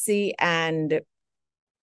advocacy, and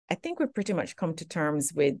I think we've pretty much come to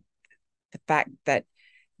terms with the fact that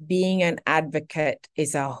being an advocate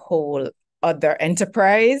is a whole other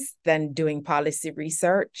enterprise than doing policy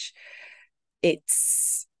research.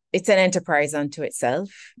 It's an enterprise unto itself.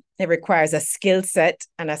 It requires a skill set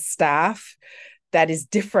and a staff that is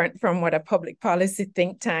different from what a public policy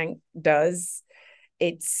think tank does.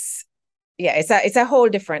 It's a whole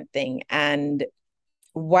different thing. And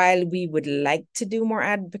while we would like to do more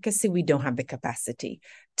advocacy, we don't have the capacity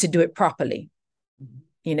to do it properly.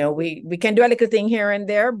 We can do a little thing here and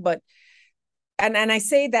there, but and I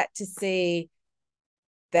say that to say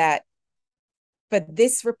that for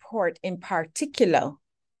this report in particular,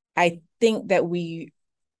 I think that we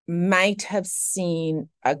might have seen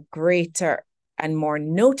a greater and more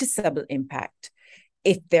noticeable impact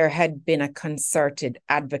if there had been a concerted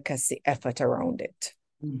advocacy effort around it.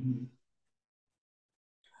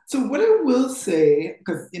 So what I will say,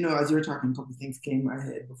 because, as you were talking, a couple of things came to my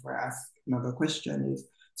head before I ask another question is,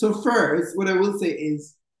 so first, what I will say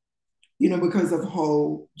is, because of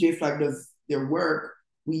how JFLAG does their work,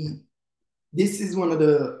 this is one of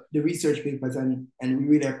the research papers, and we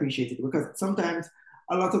really appreciate it, because sometimes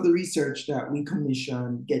a lot of the research that we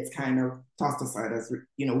commission gets kind of tossed aside as,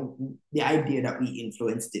 the idea that we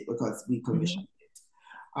influenced it because we commissioned it.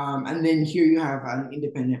 And then here you have an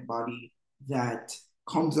independent body that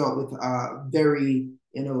comes out with a very,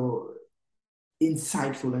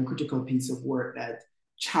 insightful and critical piece of work that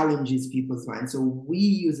challenges people's minds. So we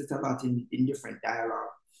use it a lot in different dialogue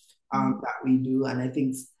that we do. And I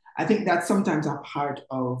think that's sometimes a part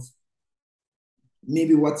of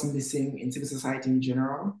maybe what's missing in civil society in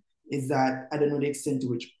general, is that I don't know the extent to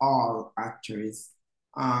which all actors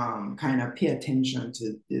kind of pay attention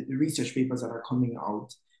to the research papers that are coming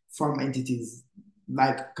out from entities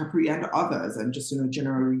like Capri and others, and just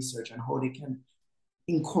general research and how they can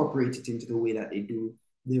incorporate it into the way that they do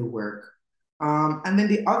their work. And then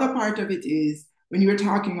the other part of it is, when you were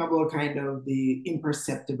talking about kind of the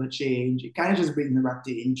imperceptible change, it kind of just brings me back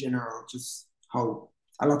to, in general, just how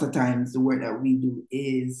a lot of times the work that we do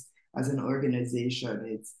is, as an organization,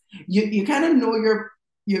 it's you kind of know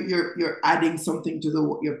you're adding something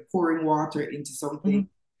to you're pouring water into something,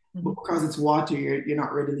 but because it's water, you're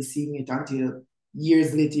not readily seeing it until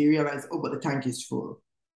years later you realize, oh, but the tank is full,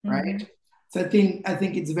 right? So I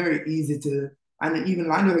think it's very easy to, and even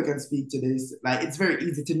Lando can speak to this, like it's very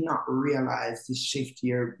easy to not realize the shift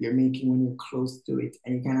you're making when you're close to it,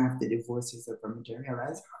 and you kind of have to divorce yourself from it and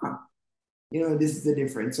realize, this is the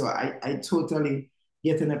difference. So I totally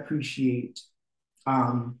get and appreciate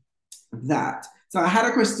that. So I had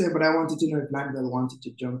a question, but I wanted to know if Lando wanted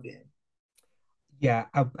to jump in. Yeah,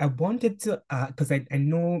 I wanted to, because I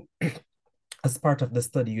know as part of the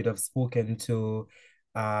study, you'd have spoken to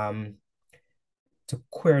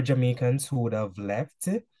queer Jamaicans who would have left.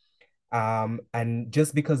 And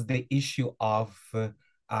just because the issue of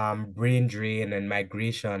brain drain and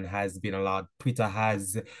migration has been a lot, Twitter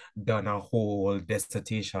has done a whole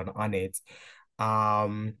dissertation on it.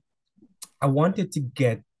 I wanted to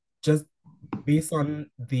get, just based on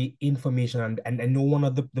the information, and I know one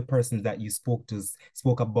of the persons that you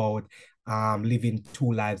spoke about living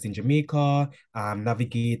two lives in Jamaica,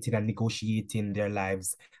 navigating and negotiating their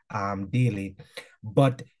lives daily.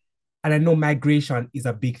 And I know migration is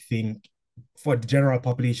a big thing for the general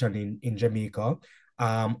population in Jamaica.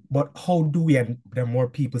 But how do we, and there are more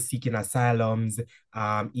people seeking asylums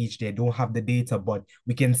each day, don't have the data, but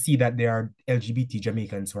we can see that there are LGBT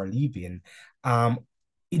Jamaicans who are leaving.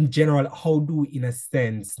 In general, how do we, in a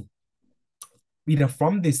sense,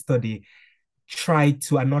 from this study, try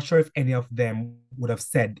to, I'm not sure if any of them would have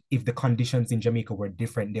said if the conditions in Jamaica were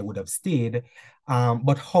different, they would have stayed.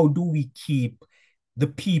 But how do we keep the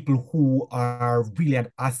people who are really an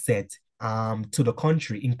asset to the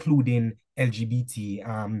country, including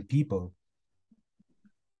LGBT people?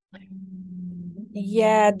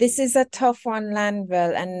 Yeah, this is a tough one,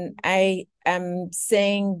 Lanville, and I am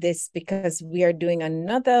saying this because we are doing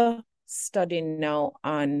another study now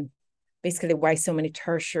on basically why so many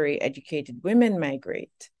tertiary educated women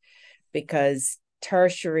migrate, because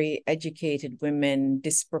tertiary educated women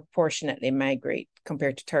disproportionately migrate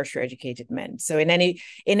compared to tertiary educated men. So in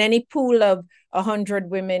any pool of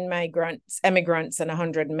 100 women immigrants and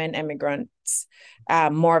 100 men immigrants,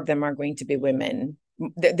 more of them are going to be women.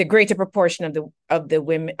 The greater proportion of the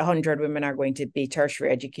women, 100 women, are going to be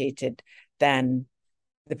tertiary educated than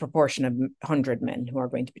the proportion of 100 men who are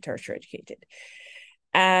going to be tertiary educated.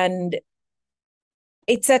 And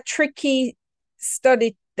it's a tricky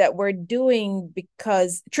study that we're doing,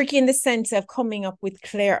 because tricky in the sense of coming up with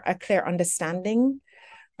a clear understanding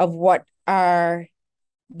of what are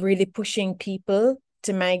really pushing people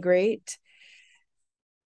to migrate.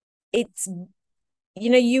 It's,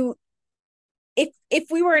 if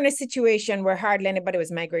we were in a situation where hardly anybody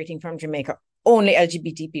was migrating from Jamaica, only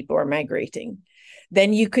LGBT people were migrating,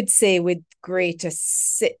 then you could say with greater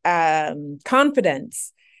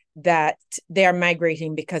confidence that they are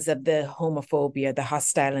migrating because of the homophobia, the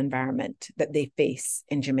hostile environment that they face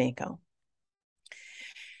in Jamaica.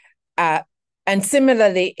 And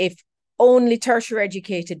similarly, if only tertiary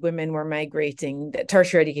educated women were migrating, that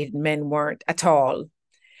tertiary educated men weren't at all,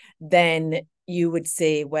 then you would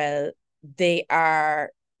say, well, they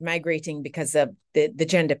are migrating because of the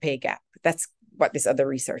gender pay gap. That's what this other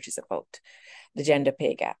research is about, the gender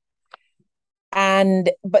pay gap.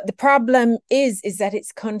 But the problem is that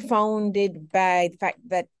it's confounded by the fact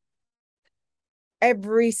that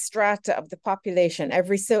every strata of the population,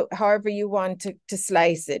 however you want to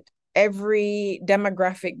slice it, every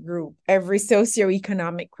demographic group, every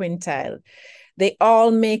socioeconomic quintile, they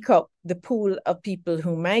all make up the pool of people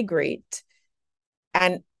who migrate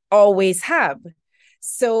and always have.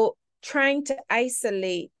 So trying to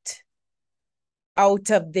isolate out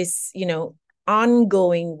of this,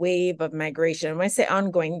 ongoing wave of migration. When I say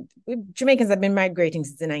ongoing, Jamaicans have been migrating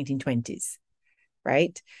since the 1920s,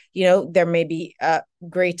 right? There may be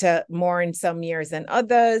more in some years than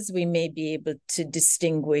others. We may be able to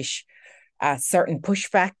distinguish certain push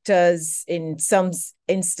factors in some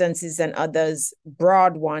instances and others,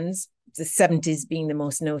 broad ones, the 70s being the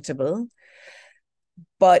most notable.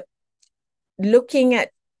 But looking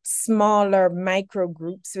at smaller micro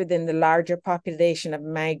groups within the larger population of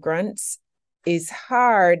migrants is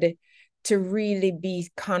hard to really be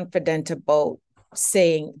confident about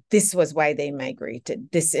saying this was why they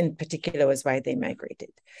migrated. This in particular was why they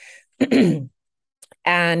migrated.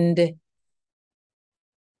 And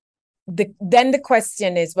then the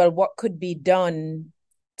question is, well, what could be done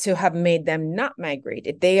to have made them not migrate?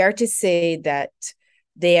 If they are to say that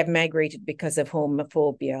they have migrated because of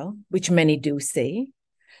homophobia, which many do say,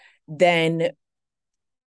 then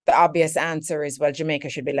the obvious answer is, well, Jamaica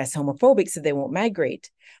should be less homophobic so they won't migrate.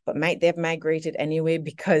 But might they have migrated anyway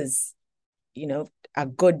because, a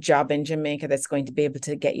good job in Jamaica that's going to be able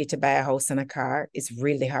to get you to buy a house and a car is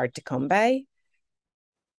really hard to come by?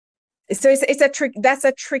 So it's a trick. That's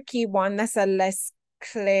a tricky one. That's a less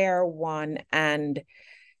clear one. And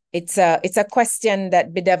it's a question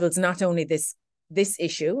that bedevils not only this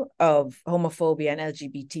issue of homophobia and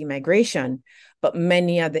LGBT migration, but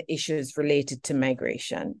many other issues related to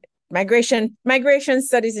migration. Migration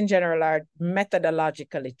studies in general are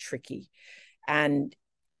methodologically tricky. And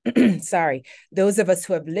sorry, those of us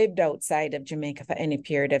who have lived outside of Jamaica for any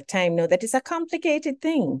period of time know that it's a complicated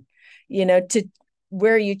thing, to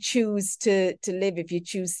where you choose to live. If you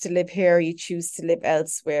choose to live here, you choose to live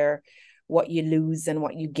elsewhere, what you lose and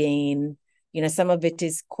what you gain. Some of it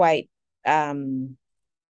is quite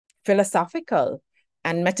philosophical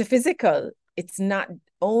and metaphysical. It's not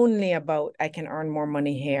only about I can earn more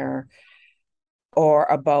money here, or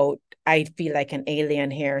about I feel like an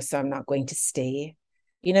alien here, so I'm not going to stay.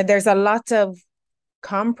 There's a lot of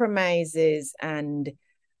compromises and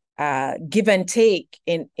give and take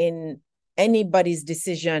in anybody's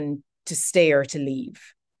decision to stay or to leave,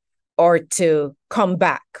 or to come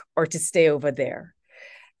back, or to stay over there.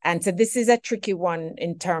 And so this is a tricky one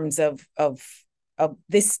in terms of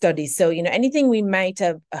this study. So, anything we might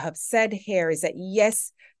have said here is that,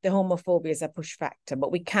 yes, the homophobia is a push factor,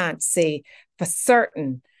 but we can't say for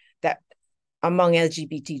certain that among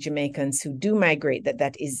LGBT Jamaicans who do migrate,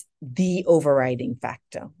 that is the overriding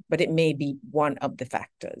factor, but it may be one of the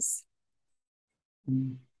factors.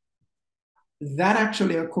 That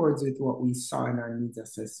actually accords with what we saw in our needs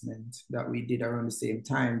assessment that we did around the same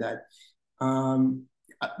time, that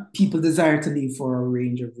people desire to leave for a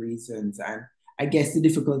range of reasons. And I guess the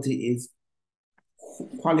difficulty is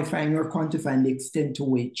qualifying or quantifying the extent to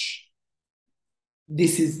which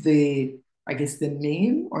this is the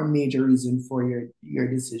main or major reason for your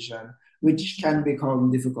decision, which can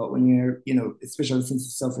become difficult when you're, especially since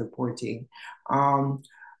it's self-reporting.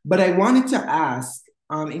 But I wanted to ask,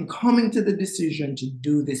 in coming to the decision to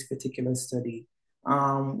do this particular study,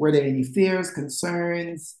 were there any fears,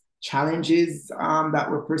 concerns, challenges that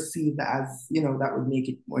were perceived as, that would make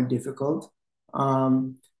it more difficult?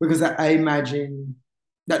 Because I imagine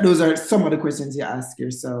that those are some of the questions you ask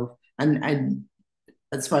yourself. And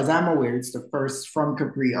as far as I'm aware, it's the first from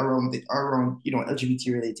Capri around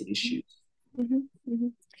LGBT related issues. Mm-hmm, mm-hmm.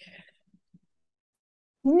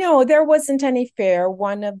 No, there wasn't any fear.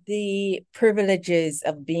 One of the privileges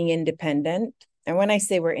of being independent, and when I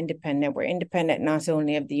say we're independent not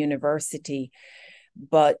only of the university,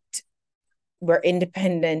 but we're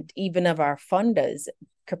independent even of our funders.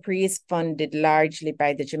 Capri is funded largely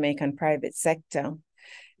by the Jamaican private sector,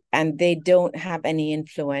 and they don't have any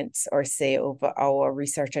influence or say over our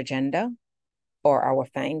research agenda or our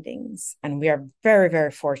findings. And we are very,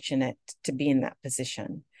 very fortunate to be in that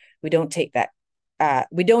position. We don't take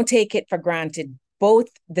it for granted, both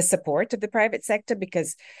the support of the private sector,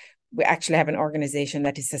 because we actually have an organization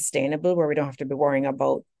that is sustainable, where we don't have to be worrying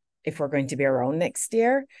about if we're going to be around next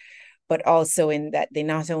year, but also in that they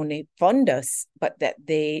not only fund us, but that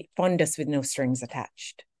they fund us with no strings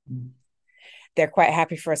attached. Mm-hmm. They're quite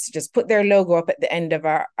happy for us to just put their logo up at the end of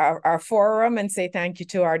our forum and say thank you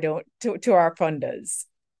to our funders.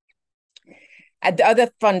 And the other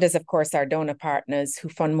funders, of course, are donor partners who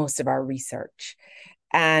fund most of our research.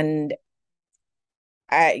 And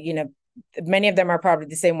many of them are probably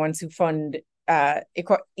the same ones who fund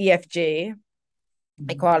EFJ,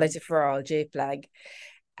 Equality for All, JFLAG.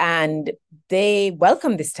 And they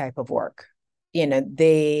welcome this type of work.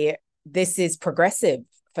 This is progressive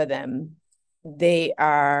for them. They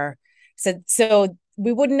are so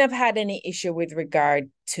we wouldn't have had any issue with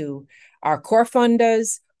regard to our core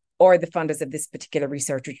funders or the funders of this particular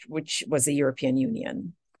research, which was the European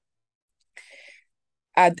Union.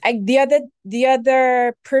 The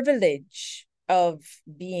other privilege of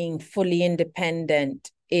being fully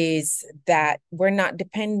independent is that we're not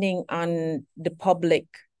depending on the public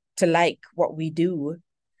to like what we do,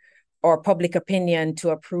 or public opinion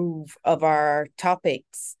to approve of our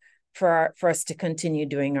topics for us to continue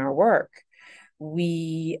doing our work.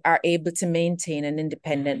 We are able to maintain an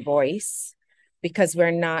independent voice because we're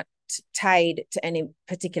not tied to any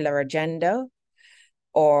particular agenda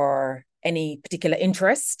or any particular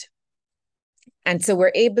interest. And so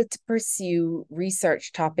we're able to pursue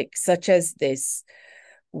research topics such as this,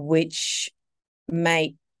 which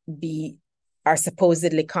are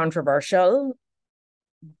supposedly controversial,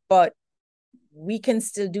 but we can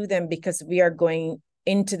still do them because we are going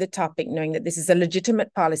into the topic knowing that this is a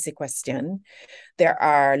legitimate policy question. There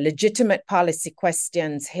are legitimate policy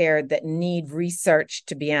questions here that need research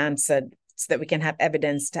to be answered so that we can have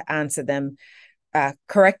evidence to answer them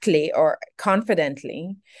correctly or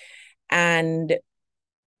confidently. And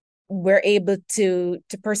we're able to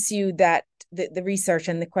pursue that the research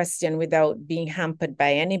and the question without being hampered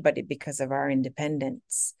by anybody because of our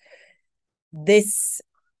independence. This,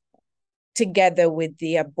 together with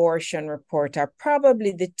the abortion report, are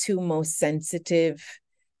probably the two most sensitive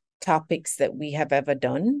topics that we have ever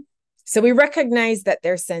done. So we recognize that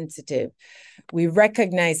they're sensitive. We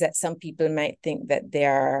recognize that some people might think that they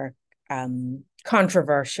are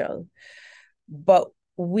controversial, but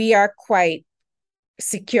we are quite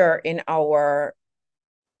secure in our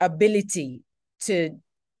ability to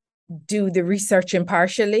do the research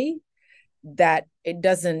impartially, that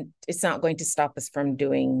it's not going to stop us from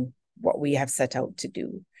doing what we have set out to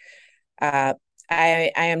do. I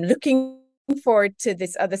am looking forward to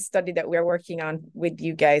this other study that we're working on with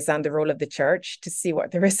you guys on the role of the church, to see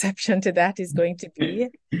what the reception to that is going to be.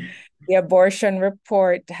 The abortion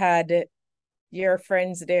report had your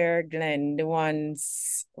friends there, Glenn, the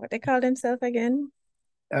ones, what they call themselves again?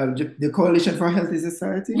 the Coalition for Healthy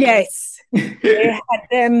Society? Yes, they had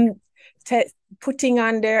them putting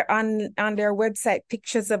on their website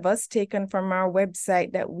pictures of us taken from our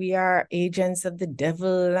website that we are agents of the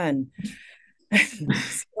devil and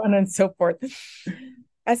so on and so forth.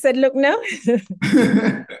 I said, look, no,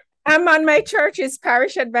 I'm on my church's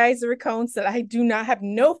parish advisory council. I do not have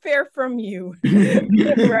no fear from you,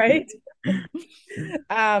 right?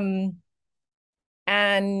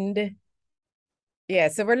 And yeah,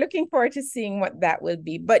 so we're looking forward to seeing what that will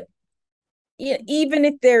be. But even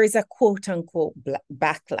if there is a quote unquote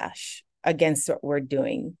backlash against what we're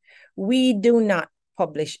doing, we do not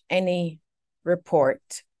publish any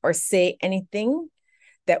report or say anything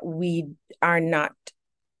that we are not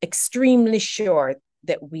extremely sure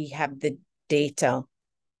that we have the data,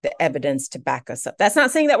 the evidence to back us up. That's not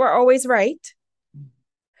saying that we're always right,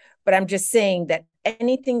 but I'm just saying that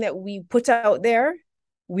anything that we put out there,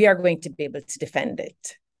 we are going to be able to defend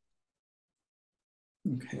it.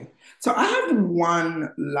 Okay. So I have one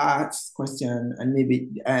last question, and maybe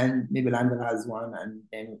Landell has one, and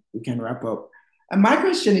then we can wrap up. And my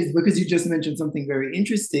question is, because you just mentioned something very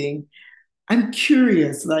interesting, I'm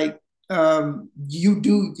curious, like you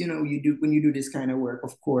do when you do this kind of work,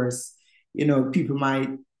 of course, people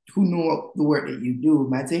who know the work that you do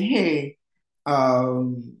might say, hey,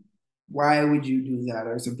 why would you do that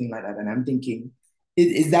or something like that? And I'm thinking,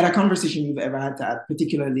 is that a conversation you've ever had to have,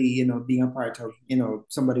 particularly, being a part of,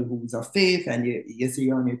 somebody who's of faith, and you say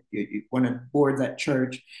you're on one of the boards at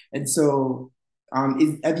church. And so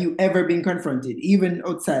have you ever been confronted, even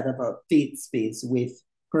outside of a faith space, with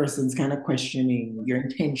persons kind of questioning your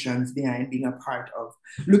intentions behind being a part of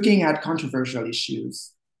looking at controversial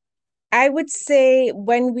issues? I would say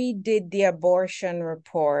when we did the abortion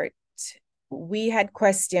report, we had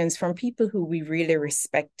questions from people who we really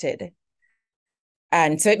respected.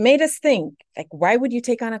 And so it made us think, like, why would you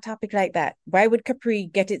take on a topic like that? Why would Capri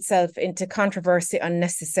get itself into controversy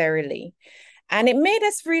unnecessarily? And it made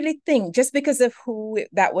us really think, just because of who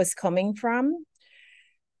that was coming from.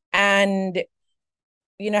 And,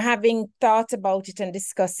 having thought about it and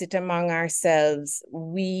discussed it among ourselves,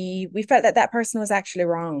 we felt that that person was actually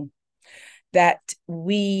wrong, that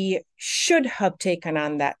we should have taken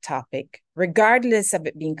on that topic, regardless of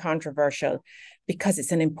it being controversial, because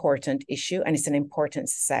it's an important issue and it's an important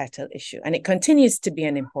societal issue, and it continues to be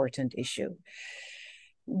an important issue.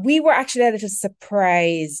 We were actually a little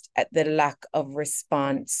surprised at the lack of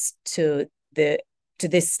response to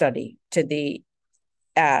this study, to the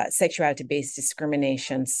sexuality-based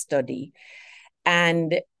discrimination study.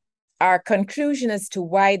 And our conclusion as to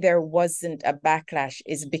why there wasn't a backlash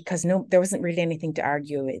is because there wasn't really anything to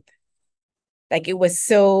argue with. Like, it was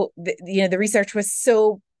so, the research was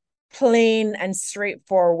so plain and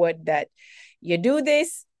straightforward that you do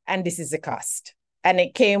this and this is the cost. And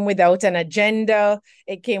it came without an agenda.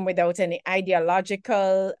 It came without any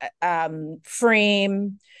ideological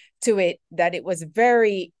frame to it, that it was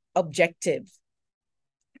very objective.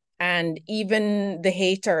 And even the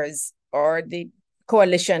haters or the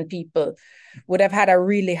coalition people would have had a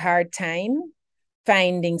really hard time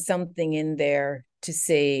finding something in there to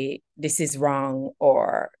say this is wrong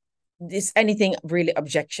or this anything really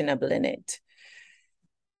objectionable in it.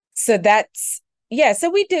 So that's, yeah,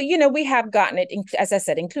 so we do, we have gotten it, as I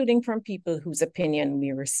said, including from people whose opinion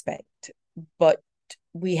we respect, but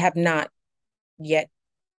we have not yet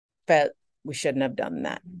felt we shouldn't have done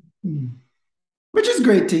that. Which is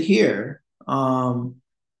great to hear, from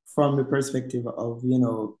the perspective of,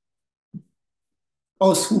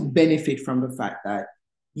 us who benefit from the fact that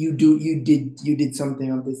you did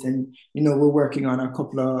something of this, and we're working on a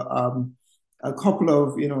couple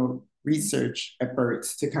of research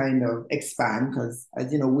efforts to kind of expand, because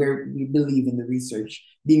as we believe in the research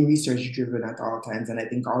being research driven at all times, and I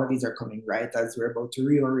think all of these are coming right as we're about to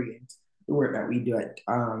reorient the work that we do at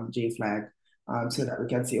JFLAG, so that we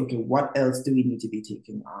can say, okay, what else do we need to be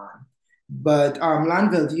taking on? But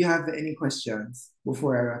Landell, do you have any questions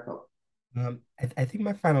before I wrap up? I think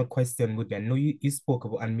my final question would be, I know you spoke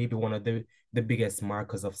about, and maybe one of the biggest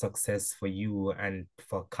markers of success for you and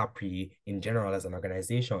for Capri in general as an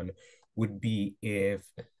organization would be if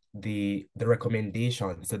the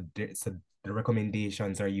recommendations, so the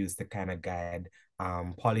recommendations are used to kind of guide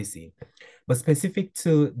policy. But specific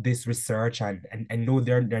to this research, and I know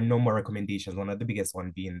there are no more recommendations, one of the biggest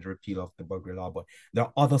one being the repeal of the Burglary Law, but there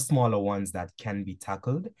are other smaller ones that can be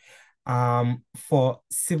tackled. For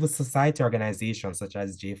civil society organizations such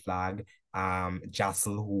as JFLAG,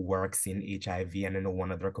 JASL, who works in HIV, and I know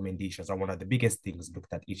one of the recommendations, or one of the biggest things,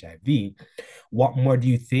 looked at HIV. What more do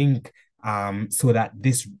you think, so that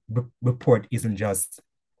this report isn't just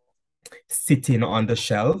sitting on the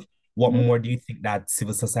shelf. What more do you think that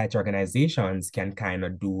civil society organizations can kind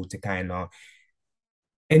of do to kind of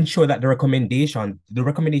ensure that the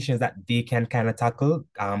recommendations that they can kind of tackle,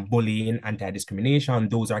 bullying, anti-discrimination,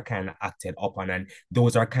 those are kind of acted upon and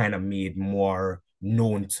those are kind of made more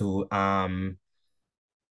known to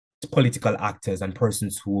political actors and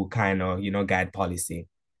persons who kind of, guide policy?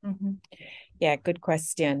 Mm-hmm. Yeah, good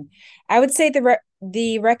question. I would say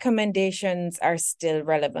the recommendations are still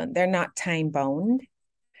relevant. They're not time bound.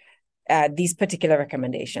 These particular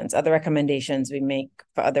recommendations, other recommendations we make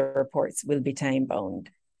for other reports will be time bound.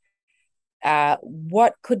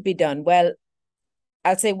 What could be done? Well,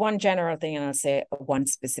 I'll say one general thing and I'll say one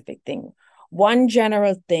specific thing. One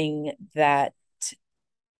general thing that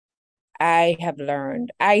I have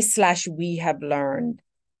learned, we have learned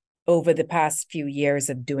over the past few years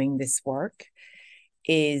of doing this work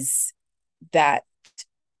is that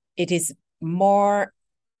it is more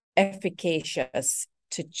efficacious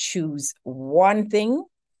to choose one thing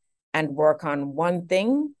and work on one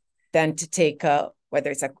thing than to take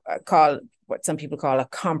whether it's a call, what some people call a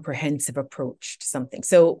comprehensive approach to something.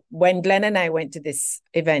 So when Glenn and I went to this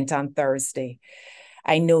event on Thursday,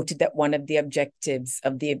 I noted that one of the objectives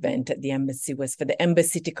of the event at the embassy was for the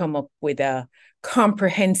embassy to come up with a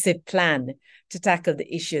comprehensive plan to tackle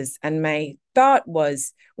the issues. And my thought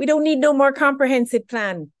was, we don't need no more comprehensive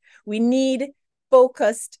plan. We need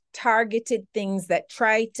focused, targeted things that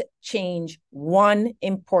try to change one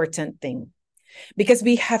important thing. Because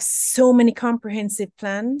we have so many comprehensive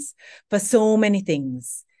plans for so many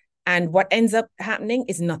things. And what ends up happening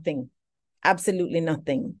is nothing, absolutely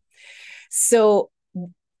nothing. So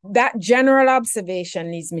that general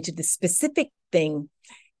observation leads me to the specific thing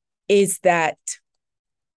is that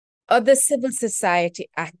other civil society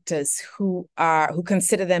actors who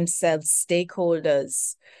consider themselves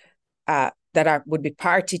stakeholders that would be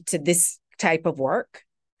party to this type of work,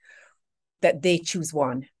 that they choose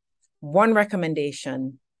one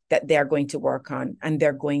recommendation that they're going to work on, and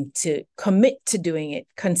they're going to commit to doing it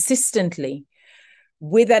consistently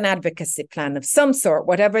with an advocacy plan of some sort,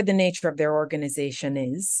 whatever the nature of their organization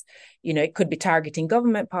is. It could be targeting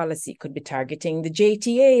government policy, it could be targeting the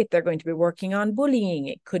JTA if they're going to be working on bullying,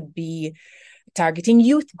 it could be targeting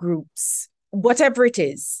youth groups, whatever it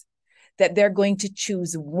is, that they're going to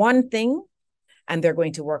choose one thing and they're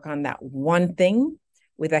going to work on that one thing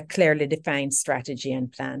with a clearly defined strategy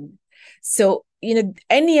and plan. So,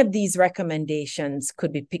 any of these recommendations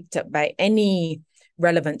could be picked up by any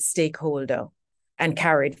relevant stakeholder and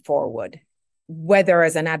carried forward, whether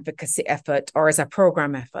as an advocacy effort or as a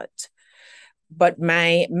program effort. But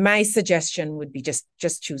my suggestion would be just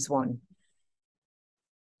choose one.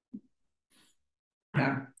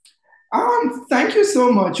 Yeah. Thank you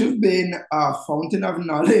so much. You've been a fountain of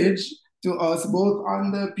knowledge to us, both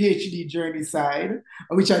on the PhD journey side,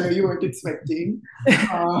 which I know you weren't expecting,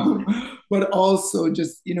 but also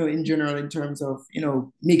just, in general, in terms of,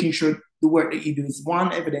 making sure the work that you do is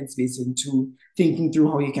one, evidence-based, and two, thinking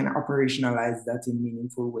through how you can operationalize that in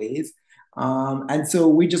meaningful ways. And so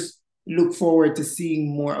we just look forward to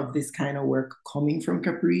seeing more of this kind of work coming from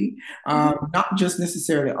Capri, not just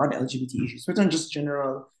necessarily on LGBT issues, but on just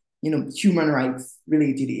general, human rights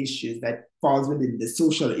related issues that falls within the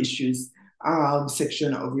social issues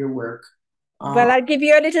section of your work. Well, I'll give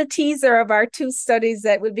you a little teaser of our two studies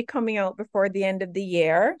that will be coming out before the end of the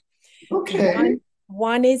year. Okay.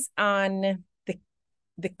 One is on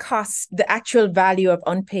the cost, the actual value of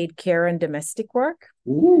unpaid care and domestic work.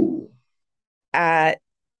 Ooh.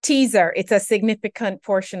 Teaser, it's a significant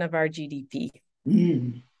portion of our GDP.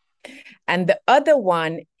 Mm. And the other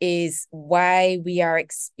one is why we are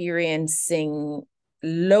experiencing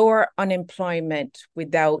lower unemployment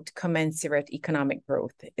without commensurate economic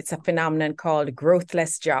growth. It's a phenomenon called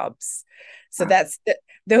growthless jobs. So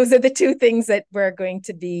those are the two things that we're going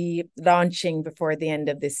to be launching before the end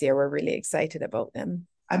of this year. We're really excited about them.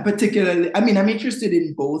 I'm interested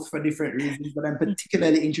in both for different reasons, but I'm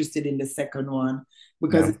particularly interested in the second one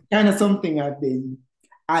because it's kind of something I've been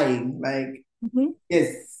eyeing. Like,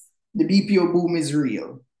 yes, the BPO boom is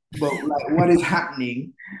real, but like what is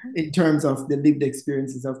happening in terms of the lived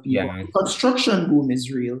experiences of people? Yeah. The construction boom is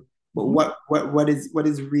real, but what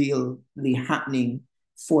is really happening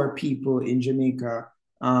for people in Jamaica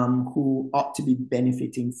who ought to be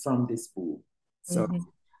benefiting from this boom? So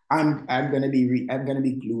I'm gonna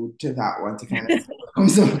be glued to that one to kind of see what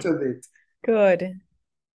comes out of it. Good.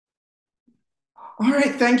 All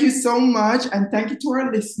right, thank you so much, and thank you to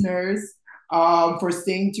our listeners. for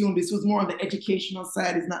staying tuned. This was more on the educational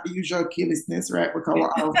side. It's not the usual carelessness, right? Because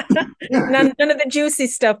none of the juicy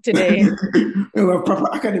stuff today. we were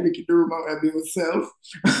proper academic in the room by myself.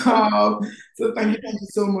 So thank you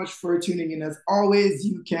so much for tuning in. As always,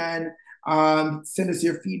 you can send us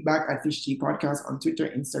your feedback at Fish Tea Podcast on Twitter,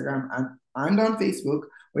 Instagram, and on Facebook,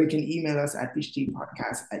 or you can email us at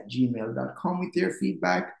fishteapodcast@gmail.com with your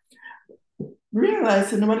feedback.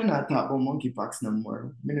 Realize that nobody not talk about monkeypox no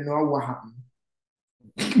more. I don't know what happened.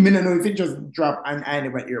 I don't know if it just dropped and I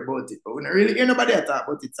never hear about it. But when I really hear nobody talk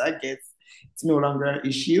about it, so I guess it's no longer an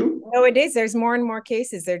issue. No, it is. There's more and more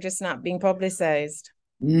cases. They're just not being publicized.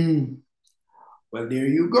 Well, there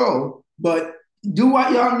you go. But do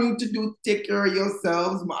what y'all need to do. Take care of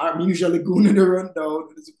yourselves. I'm usually going to the rundown.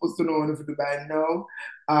 You're supposed to know if you do by now.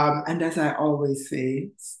 And as I always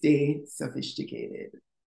say, stay sophisticated.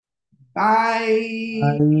 Bye.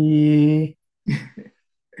 Bye.